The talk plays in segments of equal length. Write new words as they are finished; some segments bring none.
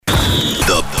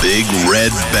Big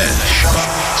Red Bench.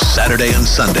 Saturday and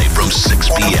Sunday from 6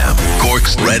 p.m.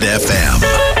 Cork's Red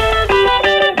FM.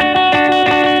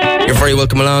 You're very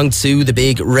welcome along to the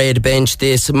Big Red Bench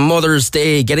this Mother's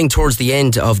Day, getting towards the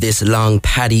end of this long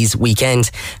Paddy's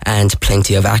weekend, and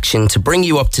plenty of action to bring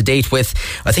you up to date with.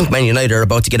 I think Man United are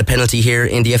about to get a penalty here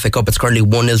in the FA Cup. It's currently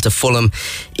 1-0 to Fulham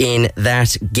in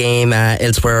that game.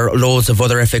 Elsewhere, loads of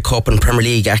other FA Cup and Premier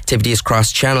League activities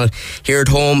cross-channel. Here at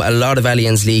home, a lot of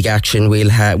Allianz League action.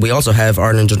 We also have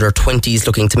Ireland under-20s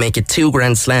looking to make it 2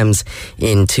 Grand Slams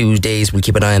in 2 days. We'll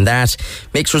keep an eye on that.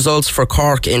 Mixed results for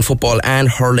Cork in football and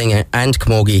hurling and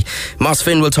camogie. Moss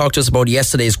Finn will talk to us about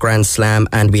yesterday's Grand Slam,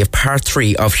 and we have part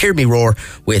 3 of Hear Me Roar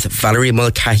with Valerie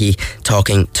Mulcahy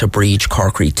talking to Briege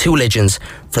Corkery. 2 legends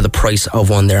for the price of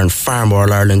one there, and far more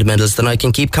All-Ireland medals than I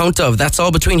can keep count of. That's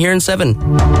all between here and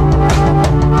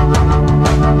 7.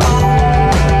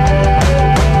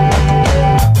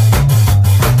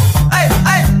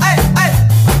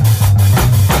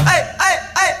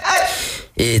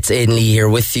 It's Aidan Lee here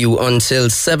with you until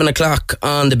 7 o'clock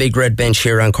on the Big Red Bench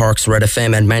here on Cork's Red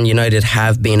FM, and Man United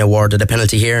have been awarded a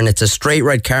penalty here, and it's a straight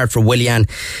red card for Willian,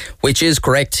 which is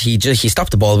correct. He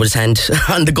stopped the ball with his hand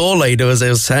on the goal line. It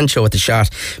was Sancho at the shot.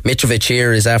 Mitrovic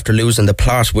here is after losing the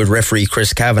plot with referee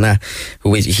Chris Kavanagh,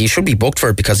 he should be booked for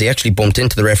it because he actually bumped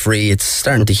into the referee. It's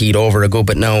starting to heat over a good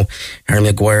bit now. Harry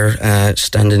Maguire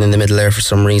standing in the middle there for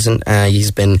some reason.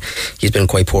 He's been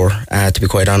quite poor, to be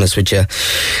quite honest with you,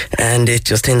 and it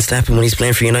just tends to happen when he's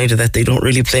playing for United that they don't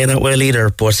really play that well either.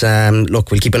 But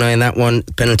look, we'll keep an eye on that one.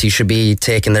 Penalty should be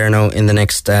taken there now in the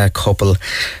next couple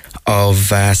of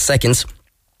seconds.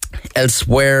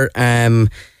 Elsewhere,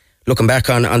 looking back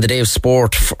on the day of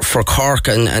sport for Cork,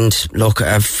 and look,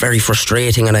 very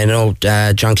frustrating, and I know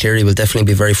John Cleary will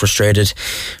definitely be very frustrated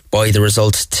by the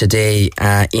result today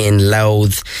in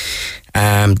Louth.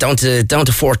 Down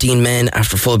to 14 men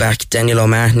after fullback Daniel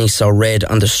O'Mahony saw red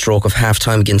on the stroke of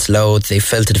half-time against Louth. They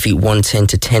fell to defeat 110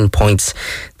 to 10 points,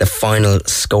 the final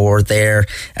score there.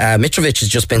 Mitrovic has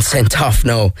just been sent off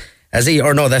now. Has he?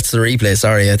 Or no, that's the replay,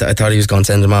 sorry. I thought he was going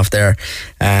to send him off there.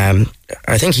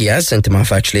 I think he has sent him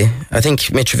off, actually. I think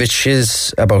Mitrovic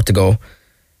is about to go.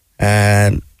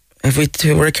 Have we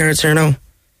 2 red cards here now?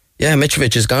 Yeah,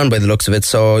 Mitrovic is gone by the looks of it.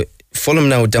 So Fulham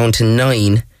now down to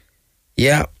 9.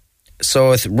 Yeah.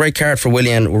 So red card for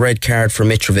Willian, red card for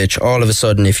Mitrovic. All of a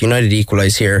sudden, if United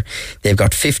equalise here, they've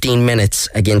got 15 minutes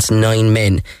against 9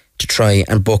 men to try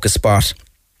and book a spot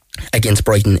against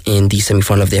Brighton in the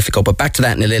semi-final of the FA Cup. But back to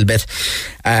that in a little bit.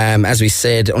 As we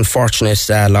said, unfortunate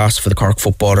loss for the Cork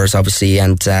footballers, obviously,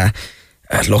 and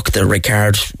look, the red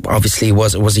card obviously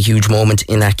was a huge moment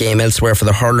in that game. Elsewhere for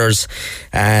the hurlers,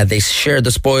 they shared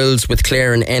the spoils with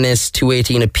Clare and Ennis,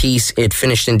 2-18 apiece. It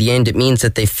finished in the end. It means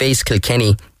that they face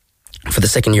Kilkenny for the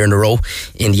second year in a row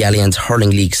in the Allianz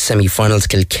Hurling League semi-finals.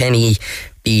 Kilkenny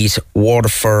beat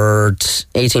Waterford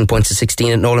 18 points to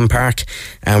 16 at Nolan Park,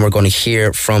 and we're going to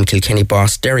hear from Kilkenny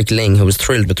boss Derek Ling, who was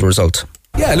thrilled with the result.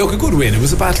 Yeah, look, a good win. It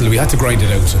was a battle. We had to grind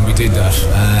it out, and we did that.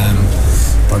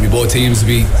 Probably both teams would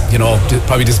be,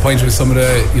 probably disappointed with some of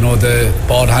the, the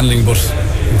ball handling, but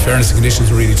in fairness, the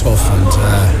conditions were really tough,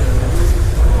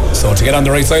 and so to get on the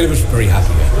right side of it, very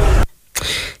happy.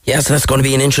 Yeah, so that's going to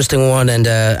be an interesting one, and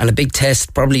a big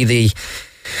test. Probably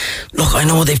look, I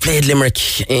know they've played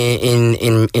Limerick in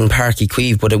Páirc Uí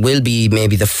Chaoimh, but it will be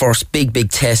maybe the first big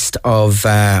test of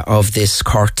this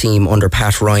Cork team under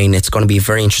Pat Ryan. It's going to be a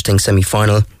very interesting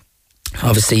semi-final.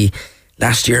 Obviously,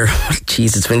 last year,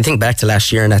 Jesus, when you think back to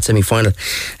last year in that semi-final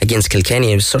against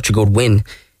Kilkenny, it was such a good win.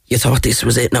 You thought this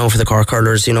was it now for the Cork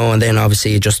hurlers, and then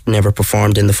obviously it just never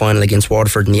performed in the final against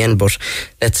Waterford in the end. But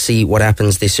let's see what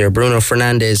happens this year. Bruno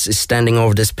Fernandes is standing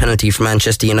over this penalty for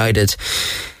Manchester United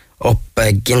up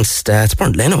against it's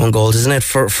Bernd Leno on goals, isn't it,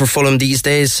 for Fulham these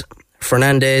days.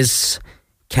 Fernandes,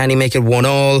 can he make it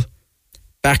 1-1?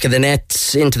 Back of the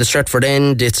net into the Stretford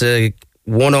end. It's a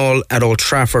 1-1 at Old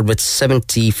Trafford with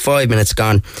 75 minutes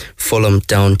gone. Fulham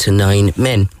down to 9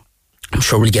 men. I'm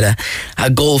sure we'll get a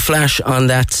goal flash on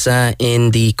that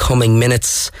in the coming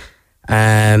minutes.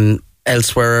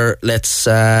 Elsewhere, let's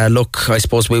look. I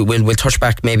suppose we'll touch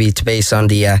back maybe to base on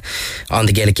the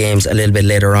Gaelic games a little bit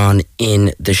later on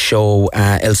in the show.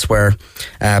 Elsewhere,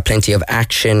 plenty of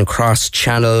action cross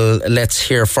channel. Let's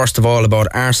hear first of all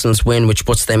about Arsenal's win, which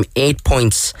puts them 8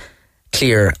 points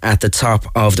clear at the top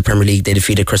of the Premier League. They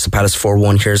defeated Crystal Palace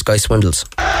 4-1. Here's Guy Swindles.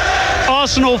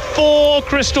 Arsenal 4,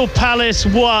 Crystal Palace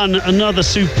 1. Another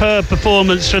superb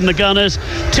performance from the Gunners.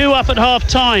 2 up at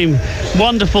half-time.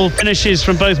 Wonderful finishes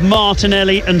from both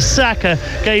Martinelli and Saka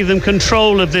gave them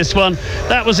control of this one.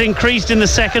 That was increased in the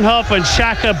second half when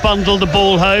Xhaka bundled the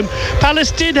ball home.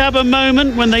 Palace did have a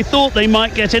moment when they thought they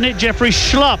might get in it. Jeffrey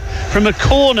Schlupp from a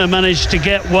corner managed to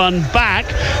get one back.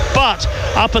 But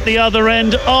up at the other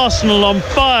end, Arsenal on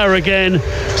fire again.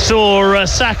 Saw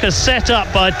Saka set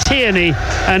up by Tierney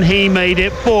and he made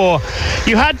it 4.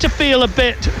 You had to feel a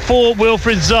bit for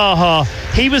Wilfried Zaha.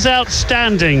 He was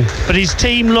outstanding, but his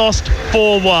team lost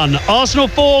 4-1. Arsenal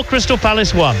 4, Crystal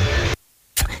Palace 1.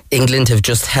 England have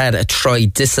just had a try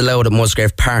disallowed at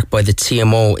Musgrave Park by the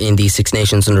TMO in the Six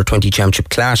Nations Under-20 Championship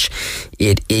clash.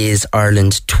 It is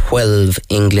Ireland 12,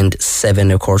 England 7.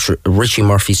 Of course, Richie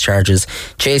Murphy's charges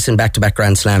chasing back-to-back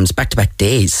Grand Slams, back-to-back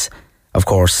days, of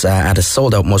course, at a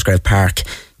sold-out Musgrave Park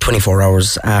 24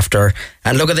 hours after.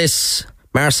 And look at this.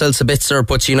 Marcel Sabitzer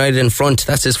puts United in front.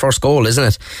 That's his first goal,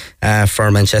 isn't it,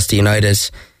 for Manchester United?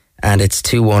 And it's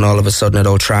 2-1 all of a sudden at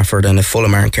Old Trafford, and if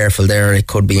Fulham aren't careful there, it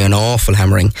could be an awful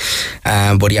hammering.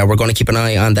 But yeah, we're going to keep an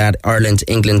eye on that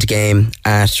Ireland-England game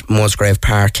at Musgrave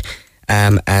Park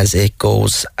as it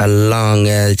goes along.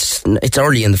 It's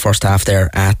early in the first half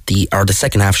there or the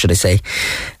second half, should I say,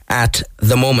 at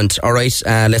the moment. All right,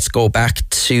 let's go back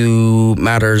to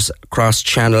matters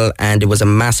cross-channel, and it was a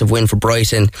massive win for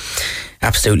Brighton,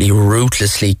 absolutely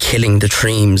ruthlessly killing the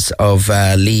dreams of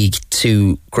League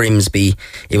 2 Grimsby.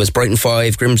 It was Brighton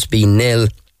 5, Grimsby 0.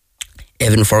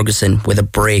 Evan Ferguson with a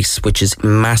brace, which is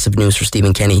massive news for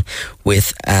Stephen Kenny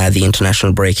with the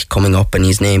international break coming up, and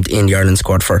he's named in the Ireland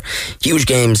squad for huge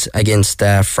games against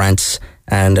France,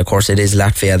 and of course it is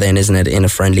Latvia then, isn't it, in a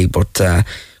friendly, but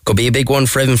could be a big one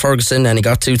for Evan Ferguson, and he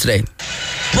got 2 today.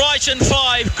 Brighton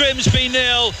 5, Grimsby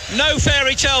 0. No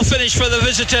fairy tale finish for the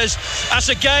visitors. As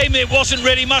a game, it wasn't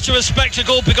really much of a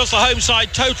spectacle because the home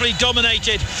side totally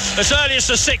dominated. As early as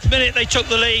the 6th minute, they took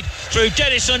the lead through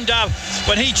Dennis Undav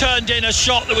when he turned in a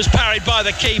shot that was parried by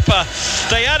the keeper.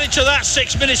 They added to that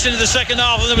 6 minutes into the second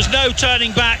half, and there was no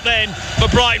turning back then for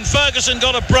Brighton. Ferguson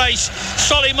got a brace.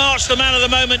 Solly March, the man of the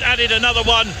moment, added another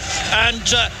one, and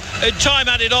time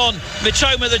added on.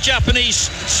 Mitoma, the Japanese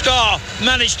star,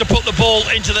 managed to put the ball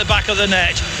into the back of the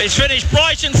net. It's finished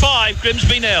Brighton 5,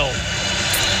 Grimsby 0.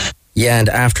 Yeah, and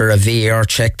after a VAR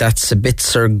check, that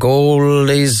Sabitzer goal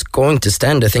is going to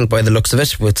stand, I think, by the looks of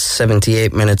it, with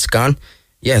 78 minutes gone.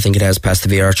 Yeah, I think it has passed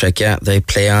the VAR check. Yeah, they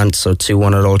play on, so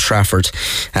 2-1 at Old Trafford.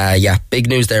 Yeah, big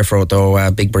news there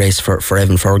big brace for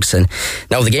Evan Ferguson.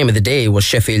 Now, the game of the day was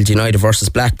Sheffield United versus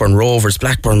Blackburn Rovers.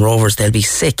 Blackburn Rovers, they'll be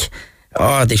sick.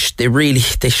 Oh, they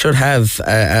should have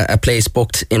a place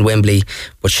booked in Wembley,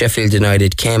 but Sheffield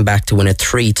United came back to win it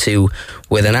 3-2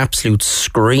 with an absolute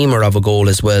screamer of a goal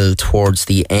as well towards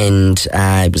the end.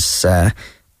 It was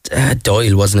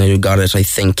Doyle, wasn't it, who got it, I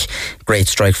think. Great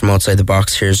strike from outside the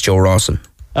box. Here's Joe Rawson.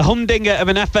 A humdinger of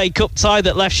an FA Cup tie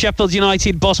that left Sheffield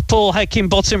United boss Paul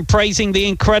Heckingbottom praising the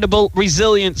incredible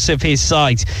resilience of his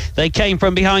side. They came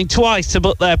from behind twice to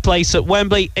book their place at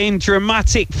Wembley in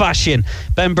dramatic fashion.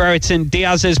 Ben Brereton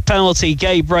Diaz's penalty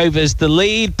gave Rovers the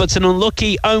lead, but an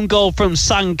unlucky own goal from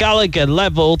Sam Gallagher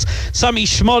levelled. Sammy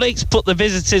Schmolix put the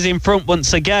visitors in front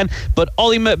once again, but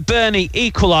Ollie McBurney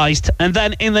equalised, and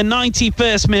then in the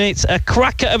 91st minute, a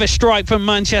cracker of a strike from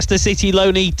Manchester City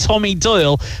loanee Tommy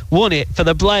Doyle won it for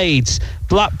the Blades.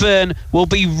 Blackburn will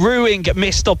be ruining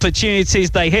missed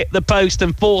opportunities. They hit the post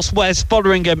and forced Wes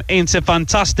Fotheringham into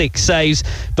fantastic saves,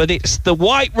 but it's the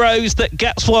White Rose that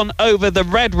gets one over the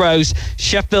Red Rose.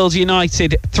 Sheffield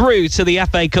United through to the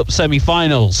FA Cup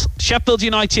semi-finals. Sheffield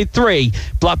United 3,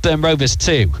 Blackburn Rovers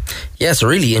 2. Yeah, it's a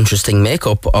really interesting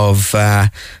makeup of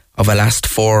a last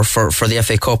four for the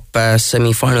FA Cup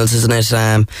semi-finals, isn't it?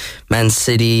 Man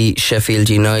City, Sheffield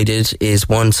United is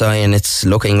one side, and it's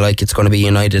looking like it's going to be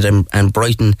United and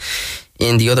Brighton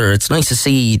in the other. It's nice to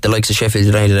see the likes of Sheffield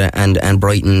United and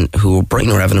Brighton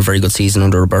were having a very good season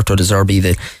under Roberto De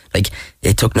Zerbi.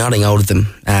 It took nothing out of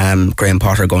them. Graham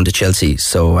Potter going to Chelsea,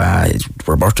 so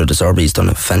Roberto De Zerbi's done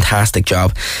a fantastic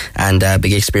job, and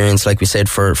big experience, like we said,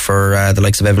 for the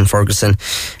likes of Evan Ferguson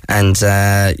and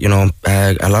a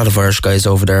lot of Irish guys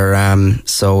over there.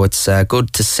 So it's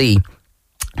good to see.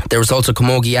 There was also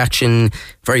camogie action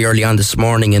very early on this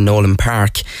morning in Nolan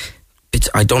Park.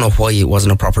 I don't know why it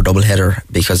wasn't a proper double header,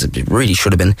 because it really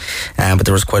should have been, but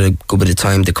there was quite a good bit of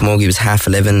time. The camogie was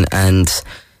 11:30, and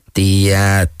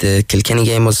the Kilkenny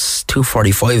game was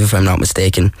 2:45, if I'm not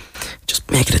mistaken. Just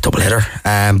make it a double header.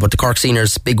 But the Cork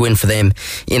Seniors, big win for them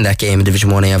in that game in Division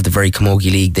 1A of the very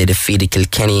camogie league. They defeated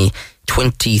Kilkenny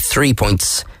 23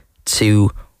 points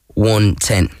to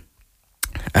 110.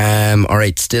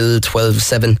 Alright, still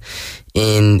 12-7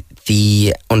 in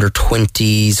the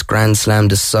under-20s Grand Slam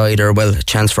decider. Well, a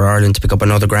chance for Ireland to pick up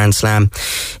another Grand Slam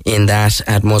in that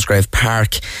at Musgrave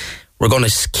Park. We're going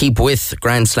to keep with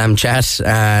Grand Slam chat.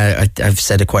 I've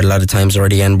said it quite a lot of times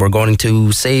already, and we're going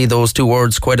to say those two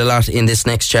words quite a lot in this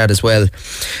next chat as well.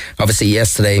 Obviously,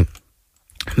 yesterday,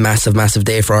 massive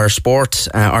day for our sport.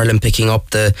 Ireland picking up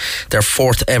their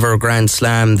fourth ever Grand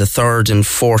Slam, the third in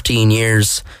 14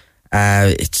 years.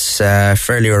 It's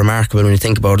fairly remarkable when you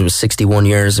think about it. It was 61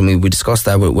 years, and we discussed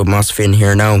that with Moss Finn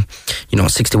here now.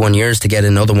 61 years to get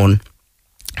another one.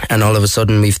 And all of a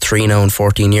sudden we've 3 now in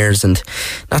 14 years, and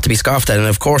not to be scoffed at. And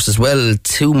of course as well,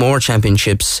 2 more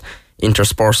championships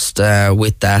interspersed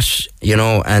with that,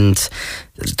 and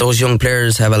those young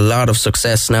players have a lot of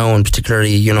success now, and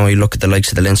particularly, you look at the likes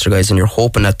of the Leinster guys, and you're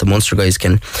hoping that the Munster guys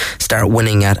can start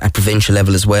winning at provincial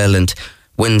level as well, and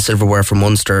win silverware for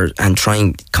Munster and try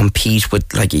and compete with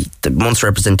the Munster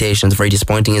representation. Is very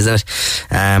disappointing, isn't it?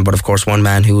 But of course, one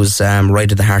man who was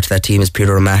right at the heart of that team is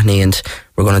Peter O'Mahony, and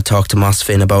we're going to talk to Moss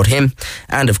Finn about him,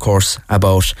 and of course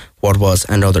about what was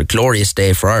another glorious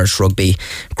day for Irish rugby.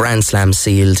 Grand Slam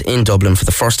sealed in Dublin for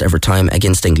the first ever time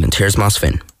against England. Here's Moss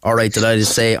Finn. Alright, delighted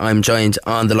to say I'm joined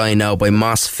on the line now by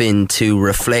Moss Finn to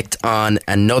reflect on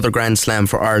another Grand Slam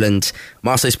for Ireland.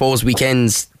 Moss, I suppose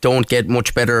weekends don't get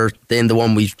much better than the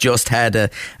one we've just had, a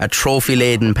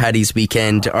trophy-laden Paddy's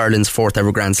weekend, Ireland's fourth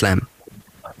ever Grand Slam.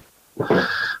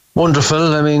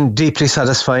 Wonderful. I mean, deeply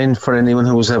satisfying for anyone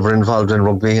who was ever involved in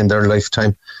rugby in their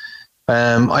lifetime.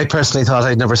 I personally thought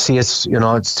I'd never see it,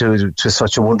 to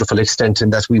such a wonderful extent, in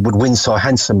that we would win so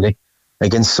handsomely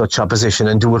against such opposition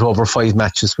and do it over 5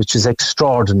 matches, which is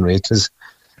extraordinary. It is,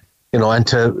 and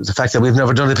to the fact that we've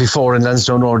never done it before in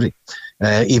Lansdowne Road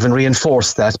even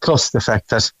reinforced that, plus the fact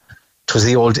that it was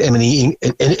the old enemy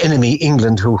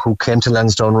England who came to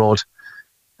Lansdowne Road,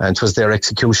 and it was their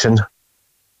execution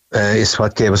is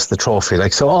what gave us the trophy.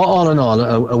 So all in all,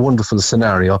 a wonderful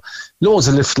scenario. Loads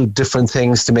of little different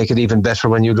things to make it even better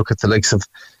when you look at the likes of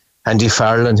Andy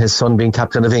Farrell and his son being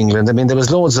captain of England. I mean, there was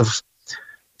loads of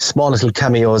small little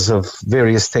cameos of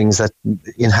various things that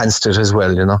enhanced it as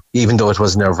well, even though it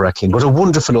was nerve-wracking. But a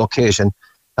wonderful occasion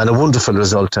and a wonderful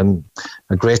result, and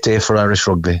a great day for Irish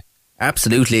rugby.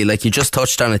 Absolutely, like you just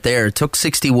touched on it there. It took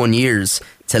 61 years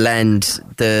to land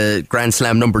the Grand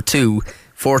Slam number 2.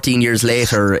 14 years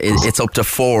later, it's up to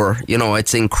 4.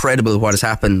 It's incredible what has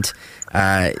happened.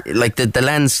 The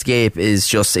landscape is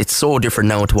just, it's so different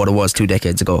now to what it was 2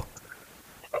 decades ago.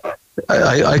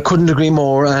 I couldn't agree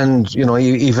more, and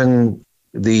even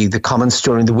the comments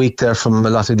during the week there from a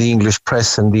lot of the English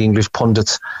press and the English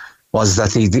pundits was that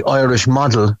the Irish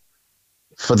model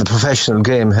for the professional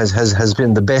game has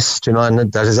been the best,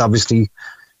 and that is obviously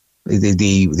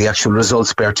the actual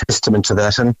results bear testament to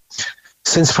that. And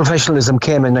since professionalism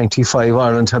came in 95,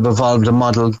 Ireland have evolved a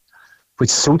model which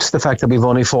suits the fact that we've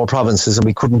only 4 provinces and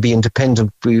we couldn't be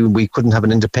independent. We couldn't have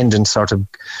an independent sort of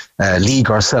league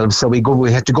ourselves. So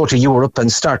we had to go to Europe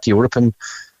and start Europe. And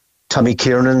Tommy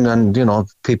Kiernan and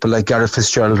people like Gareth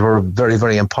Fitzgerald were very,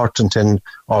 very important in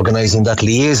organising that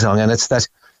liaison. And it's that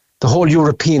the whole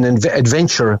European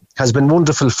adventure has been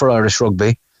wonderful for Irish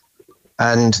rugby,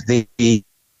 and in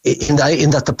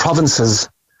that the provinces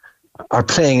are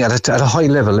playing at a high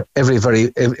level every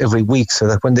week, so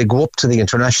that when they go up to the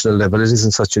international level, it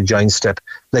isn't such a giant step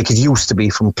like it used to be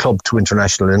from club to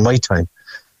international in my time.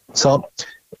 So,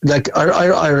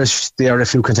 our Irish, the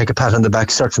RFU can take a pat on the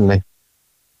back, certainly,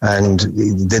 and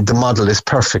the model is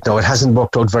perfect. Now, it hasn't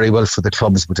worked out very well for the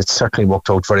clubs, but it's certainly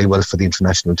worked out very well for the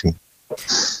international team.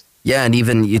 Yeah, and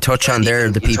even you touch on there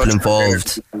the people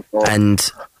involved,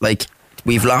 and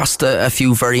we've lost a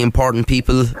few very important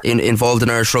people involved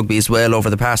in Irish rugby as well over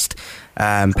the past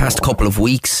couple of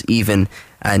weeks even,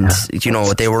 and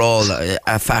they were all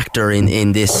a factor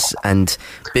in this and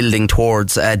building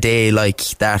towards a day like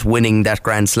that, winning that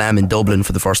Grand Slam in Dublin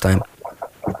for the first time.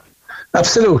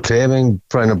 Absolutely. I mean,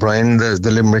 Brian O'Brien,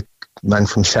 the Limerick man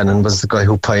from Shannon, was the guy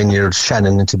who pioneered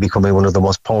Shannon into becoming one of the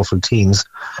most powerful teams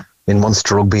in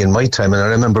Munster rugby in my time, and I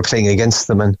remember playing against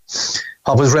them. And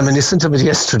I was reminiscent of it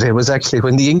yesterday was actually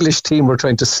when the English team were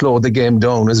trying to slow the game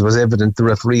down, as was evident, the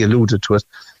referee alluded to it.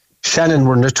 Shannon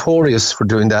were notorious for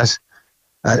doing that,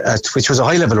 which was a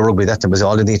high level of rugby that time, was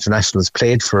all of the internationals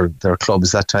played for their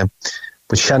clubs that time.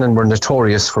 But Shannon were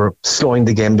notorious for slowing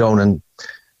the game down and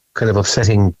kind of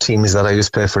upsetting teams that I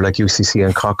used to play for, like UCC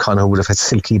and Cork Con, who would have had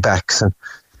silky backs and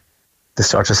the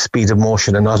sort of speed of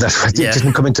motion and all that. It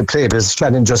didn't come into play because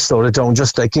Shannon just slowed it down,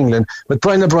 just like England. But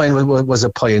Brian O'Brien was a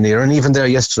pioneer, and even there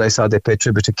yesterday I saw they paid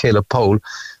tribute to Caleb Powell,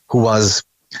 who was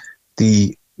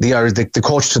the the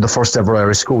coach to the first ever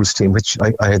Irish schools team, which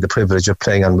I had the privilege of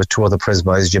playing on with two other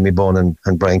presbyters, Jimmy Bone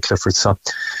and Brian Clifford. So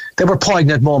they were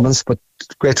poignant moments, but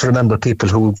great to remember people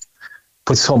who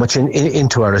put so much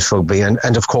into Irish rugby.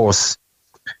 And of course,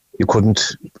 you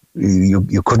couldn't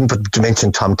but to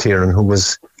mention Tom Tiernan, who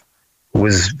was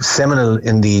seminal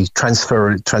in the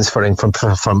transferring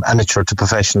from amateur to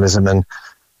professionalism, and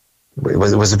it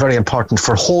was very important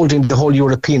for holding the whole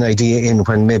European idea in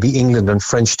when maybe England and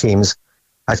French teams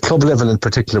at club level in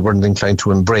particular weren't inclined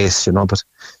to embrace, but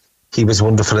he was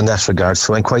wonderful in that regard.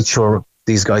 So I'm quite sure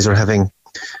these guys are having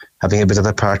a bit of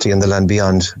a party in the land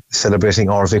beyond, celebrating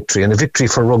our victory, and a victory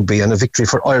for rugby and a victory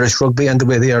for Irish rugby and the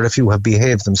way the RFU have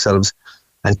behaved themselves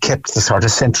and kept the sort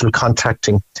of central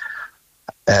contracting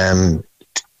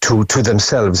to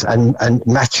themselves and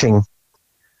matching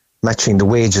the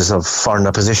wages of foreign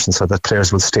opposition so that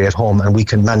players will stay at home and we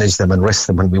can manage them and rest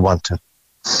them when we want to.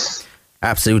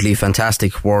 Absolutely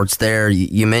fantastic words there.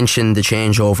 You mentioned the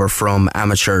changeover from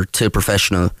amateur to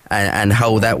professional and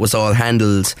how that was all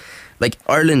handled. Like,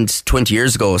 Ireland 20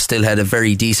 years ago still had a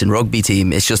very decent rugby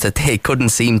team. It's just that they couldn't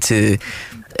seem to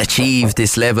achieve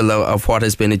this level of what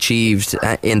has been achieved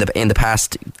in the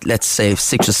past, let's say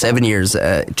 6 or 7 years,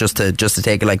 just to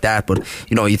take it like that. But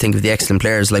you think of the excellent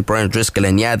players like Brian O'Driscoll,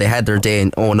 and they had their day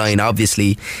in 2009.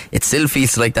 Obviously it still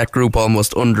feels like that group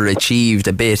almost underachieved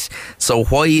a bit. So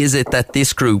why is it that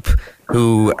this group,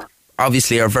 who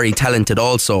obviously are very talented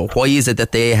also, why is it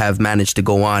that they have managed to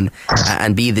go on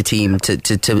and be the team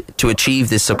to achieve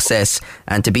this success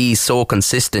and to be so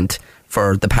consistent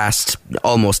for the past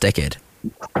almost decade?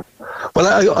 Well,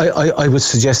 I would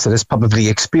suggest that it's probably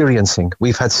experiencing.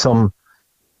 We've had some,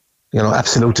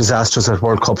 absolute disasters at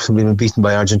World Cups, and we've been beaten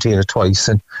by Argentina twice.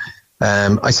 And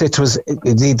I say it was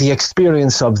the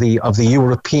experience of the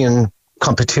European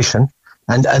competition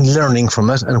and learning from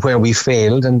it, and where we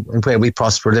failed and where we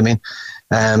prospered. I mean,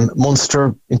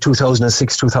 Munster in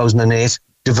 2006, 2008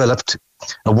 developed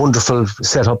a wonderful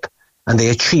setup, and they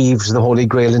achieved the Holy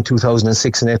Grail in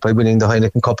 2006 and 8 by winning the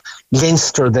Heineken Cup.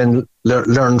 Leinster then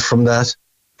learned from that.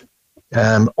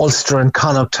 Ulster and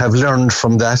Connacht have learned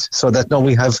from that, so that now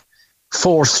we have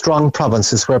 4 strong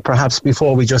provinces, where perhaps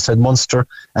before we just had Munster,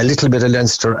 a little bit of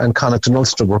Leinster, and Connacht and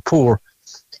Ulster were poor.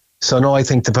 So now I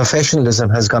think the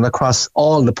professionalism has gone across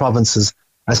all the provinces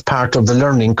as part of the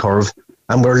learning curve,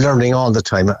 and we're learning all the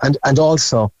time. And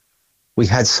also we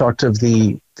had sort of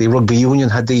the rugby union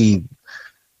had the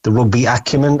rugby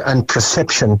acumen and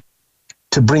perception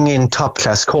to bring in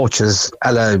top-class coaches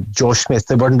a la Joe Schmidt.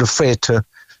 They weren't afraid to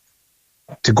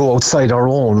go outside our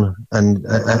own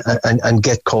and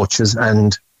get coaches.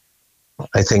 And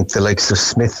I think the likes of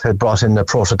Smith had brought in a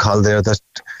protocol there that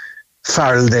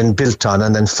Farrell then built on,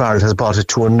 and then Farrell has brought it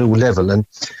to a new level. And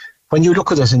when you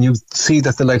look at it and you see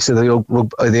that the likes of the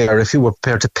RFU were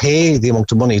prepared to pay the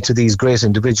amount of money to these great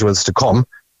individuals to come,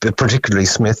 particularly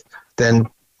Smith, then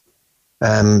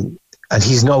and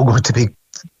he's now going to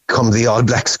become the All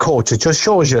Blacks coach. It just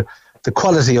shows you the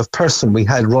quality of person we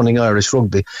had running Irish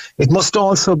rugby. It must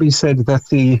also be said that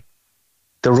the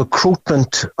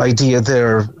recruitment idea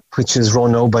there, which is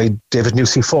run now by David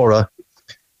Nucifora,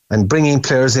 and bringing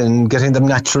players in, getting them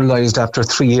naturalised after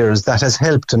 3 years, that has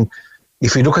helped. And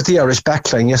if you look at the Irish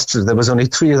backline yesterday, there was only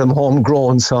 3 of them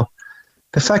homegrown. So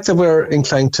the fact that we're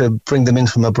inclined to bring them in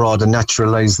from abroad and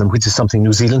naturalise them, which is something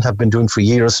New Zealand have been doing for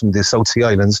years from the South Sea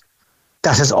Islands,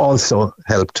 that has also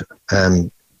helped.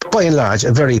 By and large,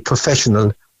 a very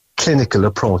professional, clinical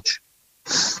approach.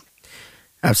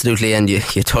 Absolutely, and you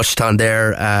touched on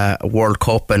there World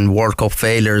Cup and World Cup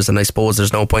failures, and I suppose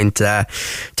there's no point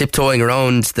tiptoeing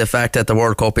around the fact that the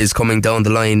World Cup is coming down the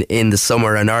line in the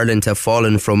summer, and Ireland have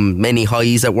fallen from many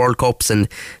highs at World Cups, and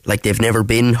like they've never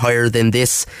been higher than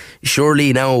this.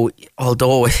 Surely now,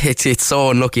 although it's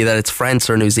so unlucky that it's France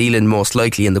or New Zealand most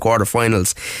likely in the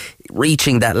quarterfinals,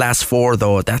 reaching that last 4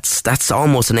 though, that's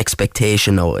almost an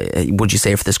expectation, would you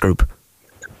say, for this group?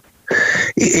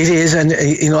 It is, and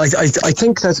I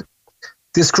think that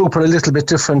this group are a little bit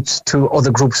different to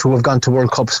other groups who have gone to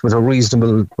World Cups with a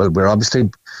reasonable, well, we're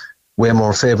obviously way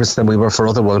more favourites than we were for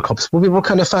other World Cups, but we were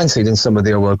kind of fancied in some of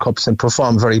their World Cups and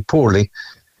performed very poorly.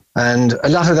 And a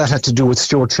lot of that had to do with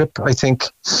stewardship. I think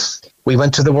we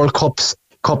went to the World Cups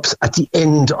at the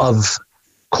end of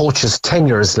coaches'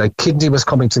 tenures, like Kidney was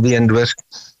coming to the end of it,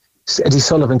 Eddie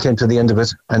Sullivan came to the end of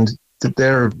it, and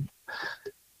their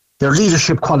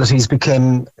leadership qualities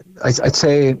became, I'd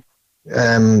say,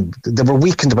 they were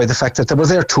weakened by the fact that they were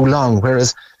there too long,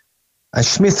 whereas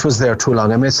Smith was there too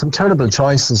long. I made some terrible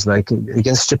choices, like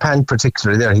against Japan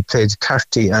particularly there. He played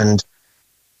Carty and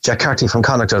Jack Carty from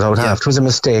Connacht out half. It was a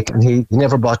mistake, and he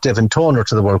never brought Devin Toner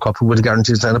to the World Cup, who would have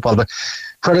guaranteed his line-up ball. But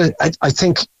I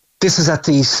think this is at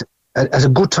a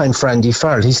good time for Andy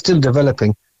Farrell. He's still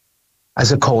developing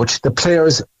as a coach. The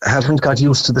players haven't got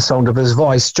used to the sound of his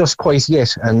voice just quite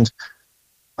yet, and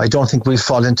I don't think we'll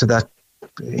fall into that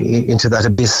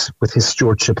abyss with his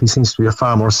stewardship. He seems to be a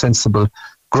far more sensible,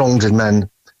 grounded man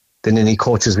than any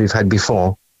coaches we've had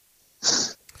before.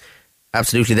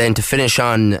 Absolutely. Then to finish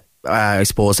on, I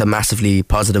suppose, a massively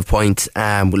positive point,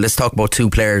 let's talk about two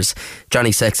players.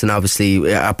 Johnny Sexton,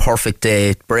 obviously a perfect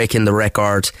day, breaking the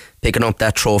record, picking up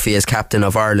that trophy as captain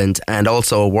of Ireland, and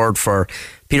also a word for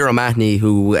Peter O'Mahony,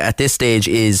 who at this stage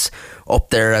is up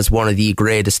there as one of the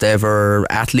greatest ever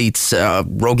athletes,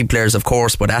 rugby players of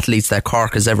course, but athletes that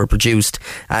Cork has ever produced,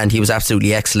 and he was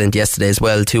absolutely excellent yesterday as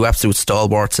well. Two absolute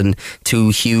stalwarts and two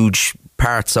huge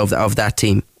parts of that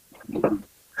team.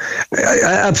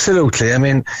 Absolutely. I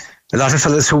mean, a lot of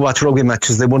fellas who watch rugby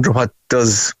matches, they wonder what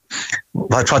does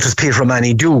Peter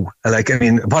O'Mahony do? Like, I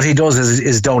mean, what he does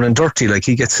is down and dirty. Like,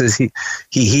 he's at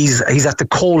the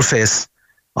coalface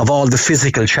of all the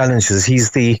physical challenges.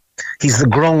 He's the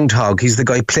groundhog. He's the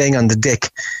guy playing on the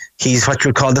deck. He's what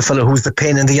you'll call the fellow who's the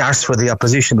pain in the arse for the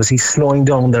opposition, because he's slowing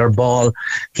down their ball.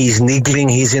 He's niggling.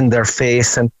 He's in their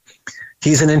face, and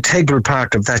he's an integral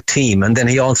part of that team. And then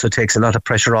he also takes a lot of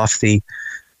pressure off the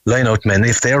line-out men.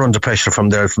 If they're under pressure from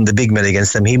the big men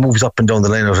against them, he moves up and down the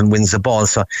line-out and wins the ball.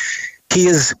 So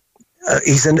he's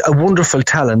a wonderful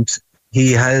talent.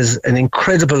 He has an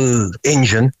incredible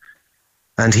engine,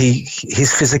 and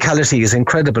his physicality is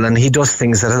incredible, and he does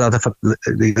things that a lot of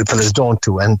the fellas don't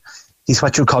do. And he's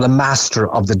what you call a master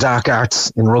of the dark arts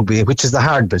in rugby, which is the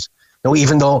hard bit. Now,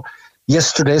 even though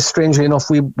yesterday, strangely enough,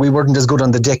 we weren't as good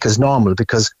on the deck as normal,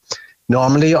 because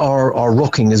normally our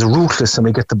rucking is ruthless and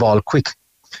we get the ball quick.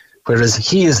 Whereas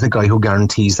he is the guy who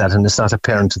guarantees that, and it's not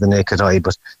apparent to the naked eye,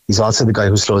 but he's also the guy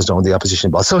who slows down the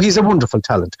opposition ball. So he's a wonderful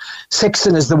talent.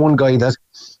 Sexton is the one guy that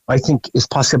I think is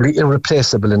possibly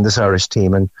irreplaceable in this Irish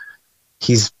team, and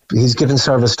he's given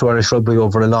service to Irish rugby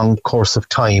over a long course of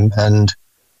time, and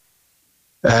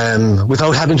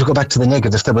without having to go back to the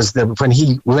negative, when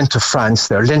he went to France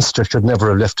there, Leinster should never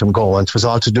have let him go, and it was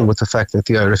all to do with the fact that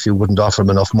the Irish wouldn't offer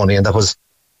him enough money, and that was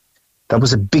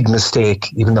a big mistake,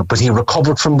 but he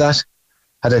recovered from that,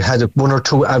 had 1 or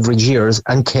 2 average years,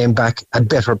 and came back a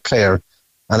better player.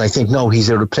 And I think now he's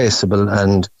irreplaceable.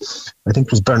 And I think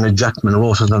it was Bernard Jackman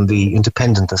wrote it on the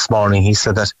Independent this morning. He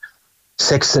said that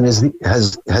Sexton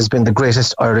has been the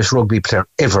greatest Irish rugby player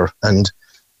ever, and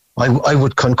I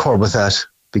would concur with that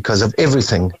because of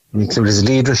everything. His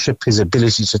leadership, his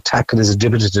ability to tackle, his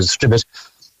ability to distribute,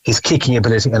 his kicking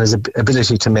ability, and his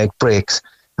ability to make breaks.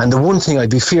 And the one thing I'd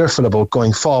be fearful about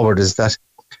going forward is that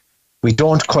we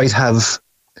don't quite have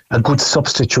a good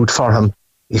substitute for him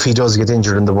if he does get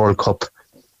injured in the World Cup.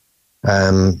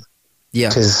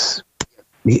 It's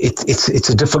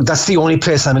a different. That's the only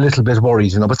place I'm a little bit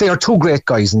worried, But they are two great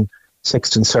guys, and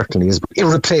Sexton certainly is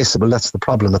irreplaceable. That's the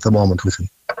problem at the moment with him.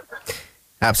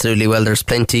 Absolutely. Well, there's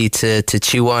plenty to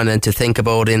chew on and to think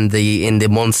about in the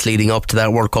months leading up to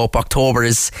that World Cup. October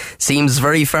seems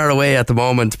very far away at the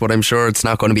moment, but I'm sure it's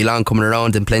not going to be long coming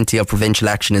around, and plenty of provincial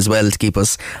action as well to keep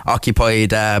us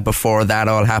occupied before that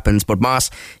all happens. But Moss,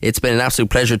 it's been an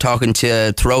absolute pleasure talking to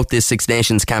you throughout this Six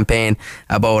Nations campaign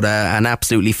about an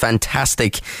absolutely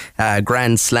fantastic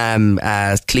Grand Slam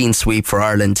clean sweep for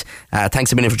Ireland.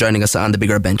 Thanks a million for joining us on the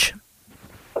Big Red Bench.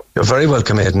 You're very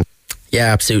welcome, Aidan.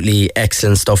 Yeah, absolutely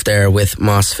excellent stuff there with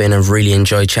Moss Finn. I've really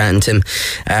enjoyed chatting to him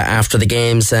after the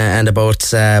games and about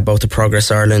the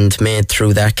progress Ireland made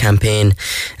through that campaign.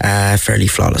 Fairly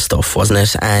flawless stuff, wasn't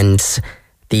it? And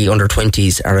the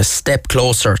under-20s are a step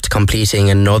closer to completing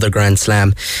another Grand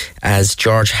Slam, as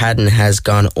George Haddon has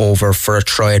gone over for a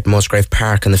try at Musgrave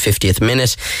Park in the 50th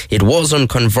minute. It was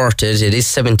unconverted. It is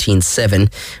 17-7.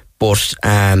 But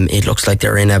it looks like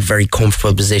they're in a very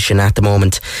comfortable position at the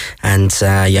moment. And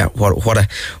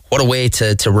what a way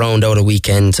to round out a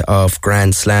weekend of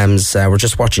Grand Slams. We're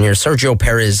just watching here. Sergio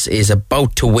Perez is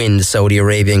about to win the Saudi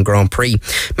Arabian Grand Prix.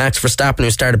 Max Verstappen, who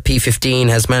started P15,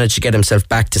 has managed to get himself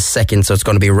back to second, so it's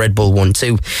going to be Red Bull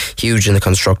 1-2. Huge in the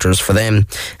constructors for them.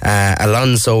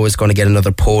 Alonso is going to get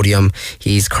another podium.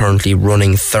 He's currently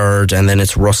running third, and then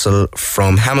it's Russell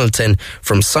from Hamilton,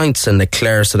 from Sainz and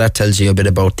Leclerc. So that tells you a bit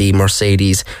about the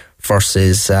Mercedes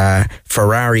versus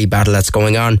Ferrari battle that's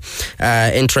going on.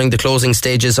 Entering the closing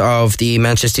stages of the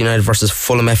Manchester United versus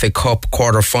Fulham FA Cup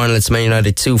quarter-final, it's Man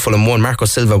United 2, Fulham 1. Marco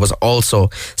Silva was also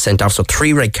sent off, so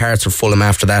 3 red cards for Fulham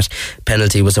after that.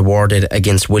 Penalty was awarded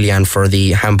against Willian for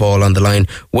the handball on the line.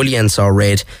 Willian saw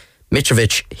red.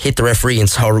 Mitrovic hit the referee and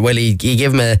saw, well, he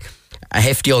gave him a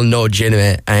hefty old nudge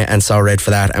anyway, and saw red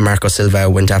for that. And Marco Silva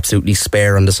went absolutely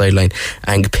spare on the sideline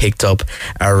and picked up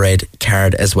a red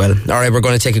card as well. Alright, we're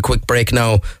going to take a quick break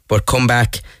now, but come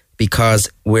back because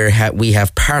we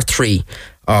have part 3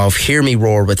 of Hear Me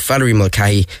Roar with Valerie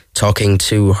Mulcahy talking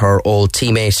to her old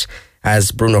teammate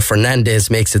as Bruno Fernandes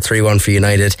makes it 3-1 for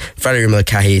United. Valerie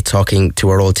Mulcahy talking to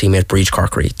her old teammate Briege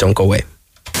Corkery. Don't go away.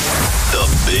 The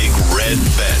Big Red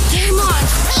Bench.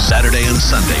 Saturday and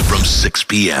Sunday from 6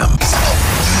 p.m.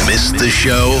 Missed the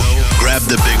show? Grab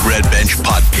the Big Red Bench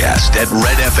podcast at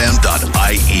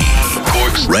redfm.ie.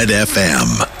 Cork's Red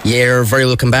FM. Yeah, you're very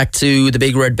welcome back to the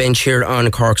Big Red Bench here on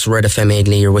Cork's Red FM.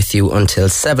 Aidan Lee here with you until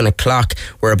 7 o'clock.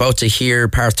 We're about to hear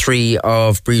part 3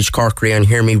 of Briege Corkery and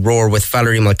Hear Me Roar with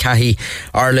Valerie Mulcahy.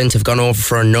 Ireland have gone over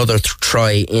for another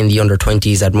try in the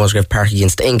under-20s at Musgrave Park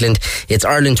against England. It's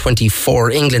Ireland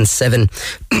 24, England 7.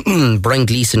 Brian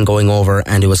Gleeson going over,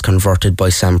 and it was converted by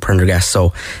Sam Prendergast.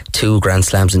 So 2 Grand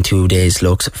Slams in 2 days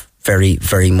looks very,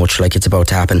 very much like it's about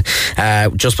to happen.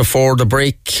 Just before the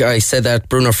break, I said that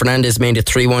Bruno Fernandes made it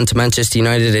 3-1 to Manchester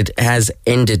United. It has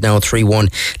ended now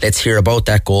 3-1. Let's hear about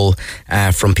that goal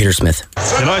from Peter Smith.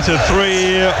 United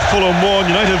 3, Fulham 1.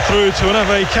 United through to an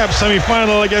FA Cup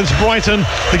semi-final against Brighton.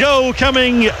 The goal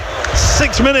coming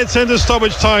 6 minutes into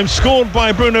stoppage time, scored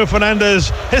by Bruno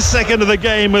Fernandes. His second of the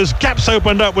game as gaps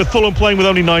opened up with Fulham playing with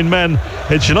only 9 men.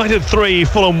 It's United 3,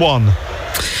 Fulham 1.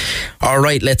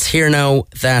 Alright, let's hear now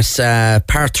that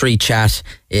part 3 chat.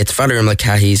 It's Valerie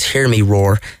Mulcahy's Hear Me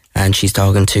Roar, and she's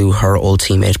talking to her old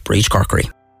teammate Briege Corkery.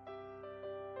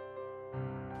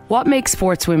 What makes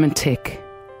sportswomen tick?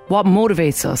 What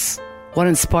motivates us? What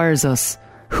inspires us?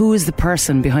 Who is the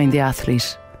person behind the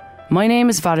athlete? My name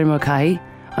is Valerie Mulcahy.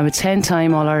 I'm a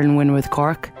 10-time All-Ireland winner with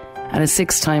Cork and a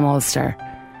 6-time All-Star.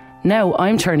 Now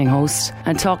I'm turning host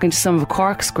and talking to some of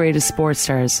Cork's greatest sports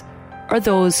stars, or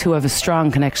those who have a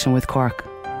strong connection with Cork.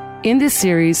 In this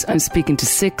series, I'm speaking to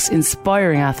 6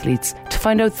 inspiring athletes to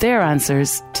find out their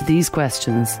answers to these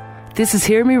questions. This is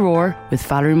Hear Me Roar with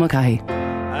Valerie Mulcahy.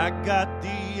 I got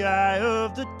the eye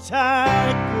of the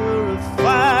tiger, a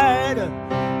fighter,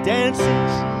 dancing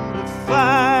through the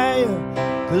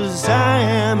fire, 'cause I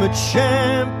am a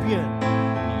champion.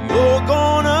 You're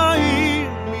gonna hear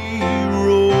me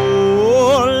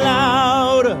roar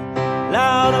louder,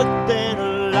 louder than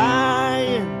a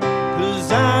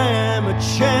I am a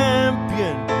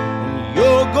champion, and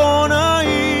you're gonna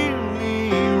hear me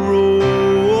roar.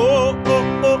 Oh,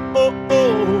 oh, oh, oh.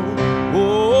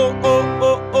 Oh, oh,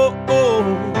 oh, oh, oh.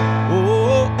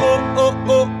 Oh, oh, oh,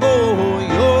 oh, oh.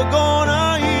 You're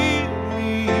gonna hear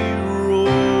me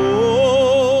roar.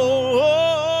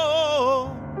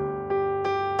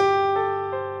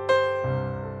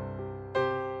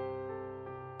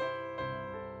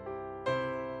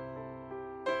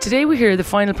 Today we hear the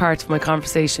final part of my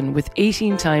conversation with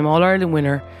 18-time All-Ireland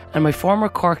winner and my former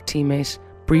Cork teammate,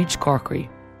 Briege Corkery.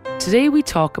 Today we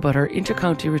talk about her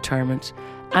inter-county retirement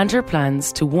and her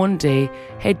plans to one day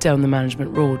head down the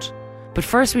management road. But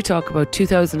first we talk about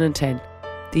 2010,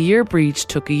 the year Briege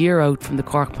took a year out from the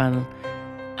Cork panel,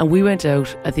 and we went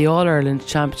out at the All-Ireland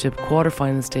Championship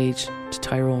quarter-final stage to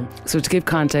Tyrone. So to give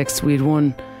context, we'd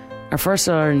won our first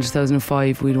All-Ireland in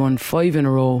 2005, we'd won 5 in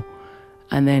a row,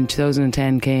 and then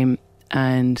 2010 came,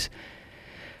 and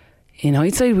in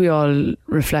hindsight we all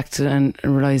reflected and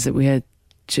realised that we had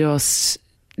just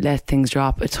let things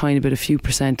drop a tiny bit, a few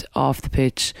percent off the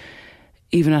pitch.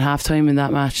 Even at half time in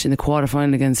that match in the quarter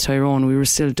final against Tyrone, we were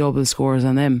still double scores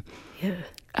on them. Yeah.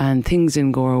 And things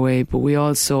didn't go our way, but we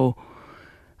also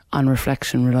on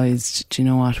reflection realised, do you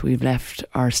know what, we've left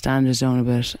our standards down a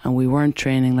bit, and we weren't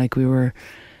training like we were.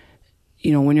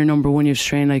 You know, when you're number one, you have to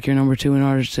train like you're number two in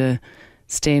order to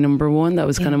stay number one. That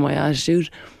was kind of my attitude.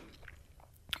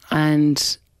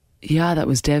 And yeah, that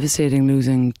was devastating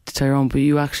losing to Tyrone, but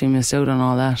you actually missed out on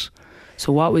all that.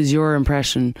 So what was your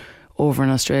impression over in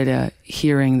Australia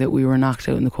hearing that we were knocked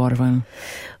out in the quarterfinal?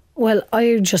 Well,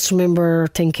 I just remember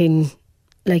thinking,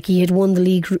 like, he had won the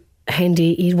league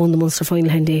handy, he'd won the Munster final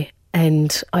handy,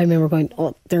 and I remember going,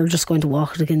 oh, they're just going to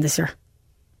walk it again this year.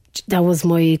 That was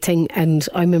my thing. And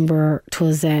I remember it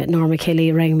was Norma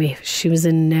Kelly rang me. She was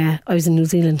in I was in New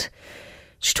Zealand.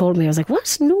 She told me, I was like,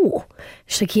 what? No.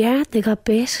 She's like, yeah, they got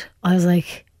bait. I was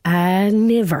like,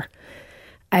 never.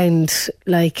 And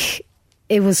like,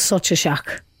 it was such a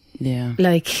shock. Yeah.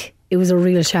 Like, it was a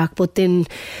real shock. But then,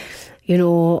 you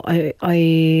know,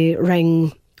 I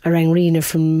rang Rena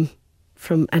from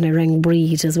and I rang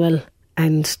Briege as well,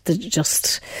 and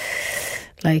just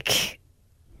like,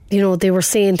 you know, they were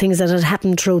saying things that had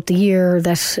happened throughout the year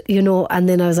that, you know, and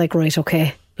then I was like, right,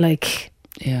 okay, like,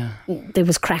 yeah, there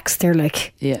was cracks there,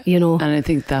 like, yeah, you know. And I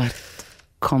think that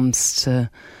comes to...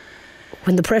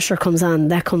 When the pressure comes on,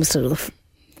 that comes to the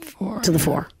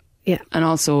fore. Yeah. And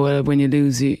also when you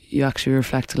lose, you actually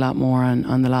reflect a lot more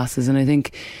on the losses. And I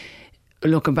think,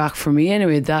 looking back for me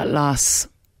anyway, that loss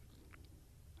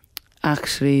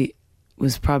actually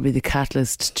was probably the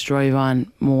catalyst to drive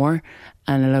on more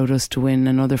and allowed us to win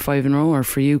another 5 in a row, or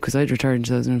for you, because I'd retired in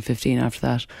 2015 after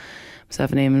that.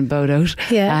 Myself and Eamon bowed out.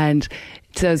 Yeah. And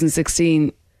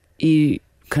 2016, you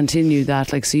continued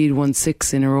that, like, so you'd won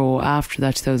 6 in a row after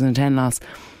that 2010 loss.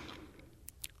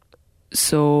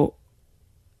 So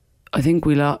I think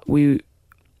we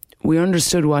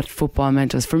understood what football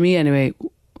meant to us. For me anyway,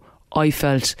 I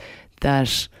felt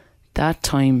that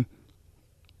time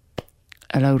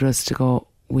allowed us to go,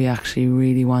 we actually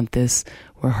really want this,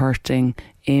 we're hurting.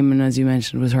 Eamon, as you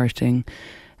mentioned, was hurting,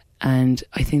 and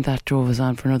I think that drove us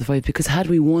on for another 5, because had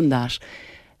we won that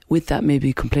with that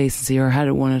maybe complacency, or had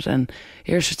it won it and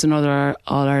Ayrshirt's another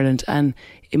All-Ireland, and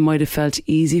it might have felt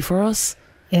easy for us.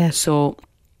 Yeah. So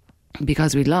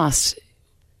because we lost,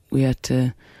 we had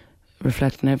to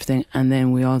reflect on everything, and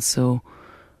then we also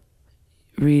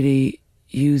really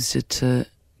used it to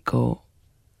go,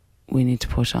 we need to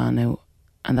push on now,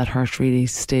 and that hurt really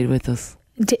stayed with us.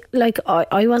 Like,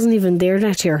 I wasn't even there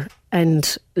that year,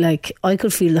 and like, I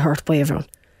could feel the hurt by everyone.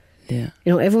 Yeah.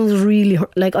 You know, everyone's really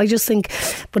hurt. Like, I just think,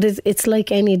 but it's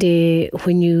like any day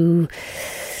when you,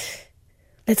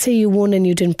 let's say you won and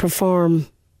you didn't perform,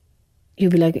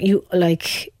 you'd be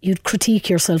like, you'd critique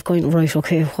yourself going, right,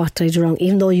 okay, what did I do wrong?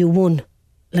 Even though you won,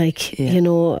 like, you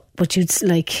know, but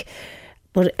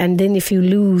and then if you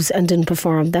lose and didn't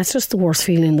perform, that's just the worst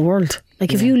feeling in the world.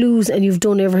 Like, if you lose and you've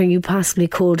done everything you possibly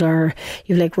could, or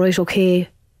you're like, right, okay,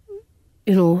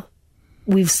 you know,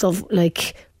 we've stuff,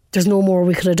 like, there's no more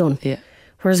we could have done. Yeah.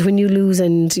 Whereas when you lose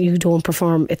and you don't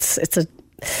perform, it's a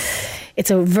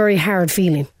very hard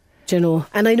feeling, you know.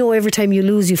 And I know every time you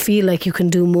lose, you feel like you can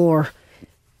do more.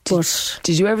 But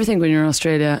did you ever think when you were in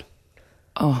Australia,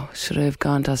 oh, should I have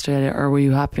gone to Australia, or were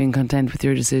you happy and content with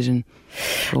your decision?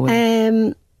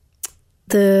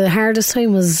 The hardest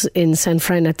time was in San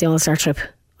Fran at the All-Star trip.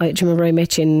 Do you remember I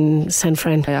met you in San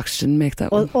Fran? I actually didn't make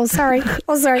that one. Oh, sorry.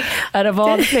 Out of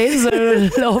all the places, I would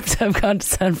have loved to have gone to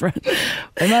San Fran.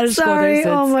 I managed to go there since.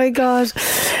 Oh my God.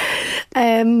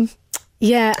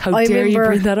 Yeah. How dare you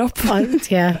bring that up?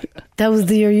 Yeah. That was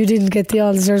the year you didn't get the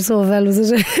All-Star so well,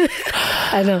 was it?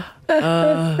 I know. Go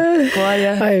on,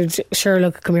 yeah. Sure,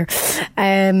 look, come here.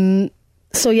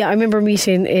 So yeah, I remember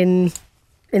meeting in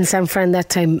San Fran that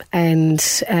time, and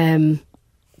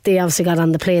they obviously got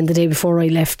on the plane the day before I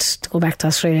left to go back to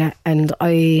Australia, and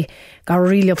I got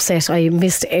really upset. I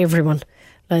missed everyone,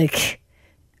 like,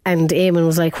 and Eamon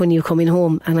was like, when are you coming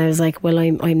home? And I was like, well,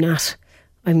 I'm not.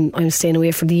 I'm staying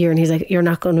away for the year. And he's like, you're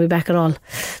not going to be back at all.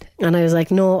 And I was like,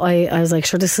 no. I was like,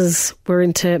 sure, we're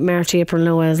into March, April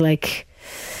now. I was like,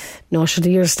 no, sure,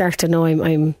 the year's started now.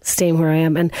 I'm staying where I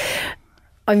am, and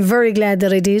I'm very glad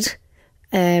that I did.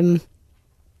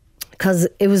 Because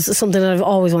it was something that I've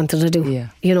always wanted to do. Yeah.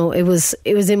 You know, it was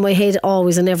in my head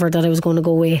always and ever that I was going to go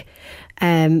away.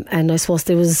 And I suppose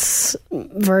there was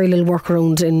very little work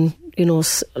around in, you know,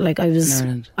 like I was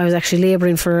actually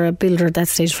labouring for a builder at that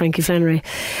stage, Frankie Flannery.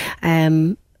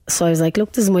 So I was like,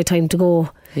 look, this is my time to go.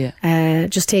 Yeah.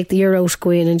 Just take the year out, go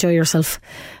in, enjoy yourself.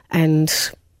 And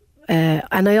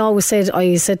I always said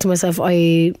to myself,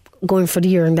 I going for the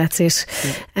year and that's it.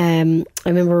 Yeah. I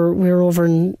remember we were over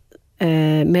in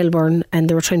Melbourne, and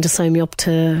they were trying to sign me up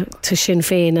to Sinn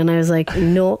Féin, and I was like,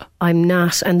 no, I'm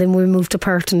not. And then we moved to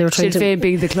Perth, and they were trying Sinn Féin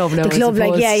being the club now. The club,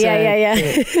 like, yeah.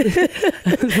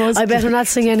 I better not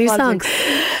sing any songs.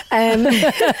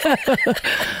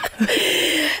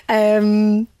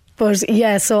 But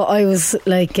yeah, so I was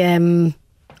like,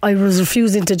 I was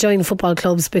refusing to join football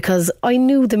clubs because I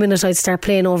knew the minute I'd start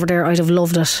playing over there, I'd have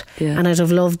loved it. Yeah. And I'd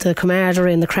have loved the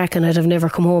camaraderie and the crack, and I'd have never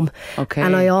come home. Okay.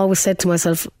 And I always said to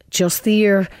myself, just the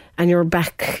year and you're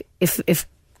back. If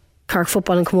Cork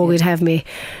Football and Camogie would have me,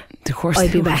 of course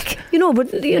I'd be back. You know,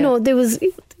 but you know, there was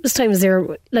times there,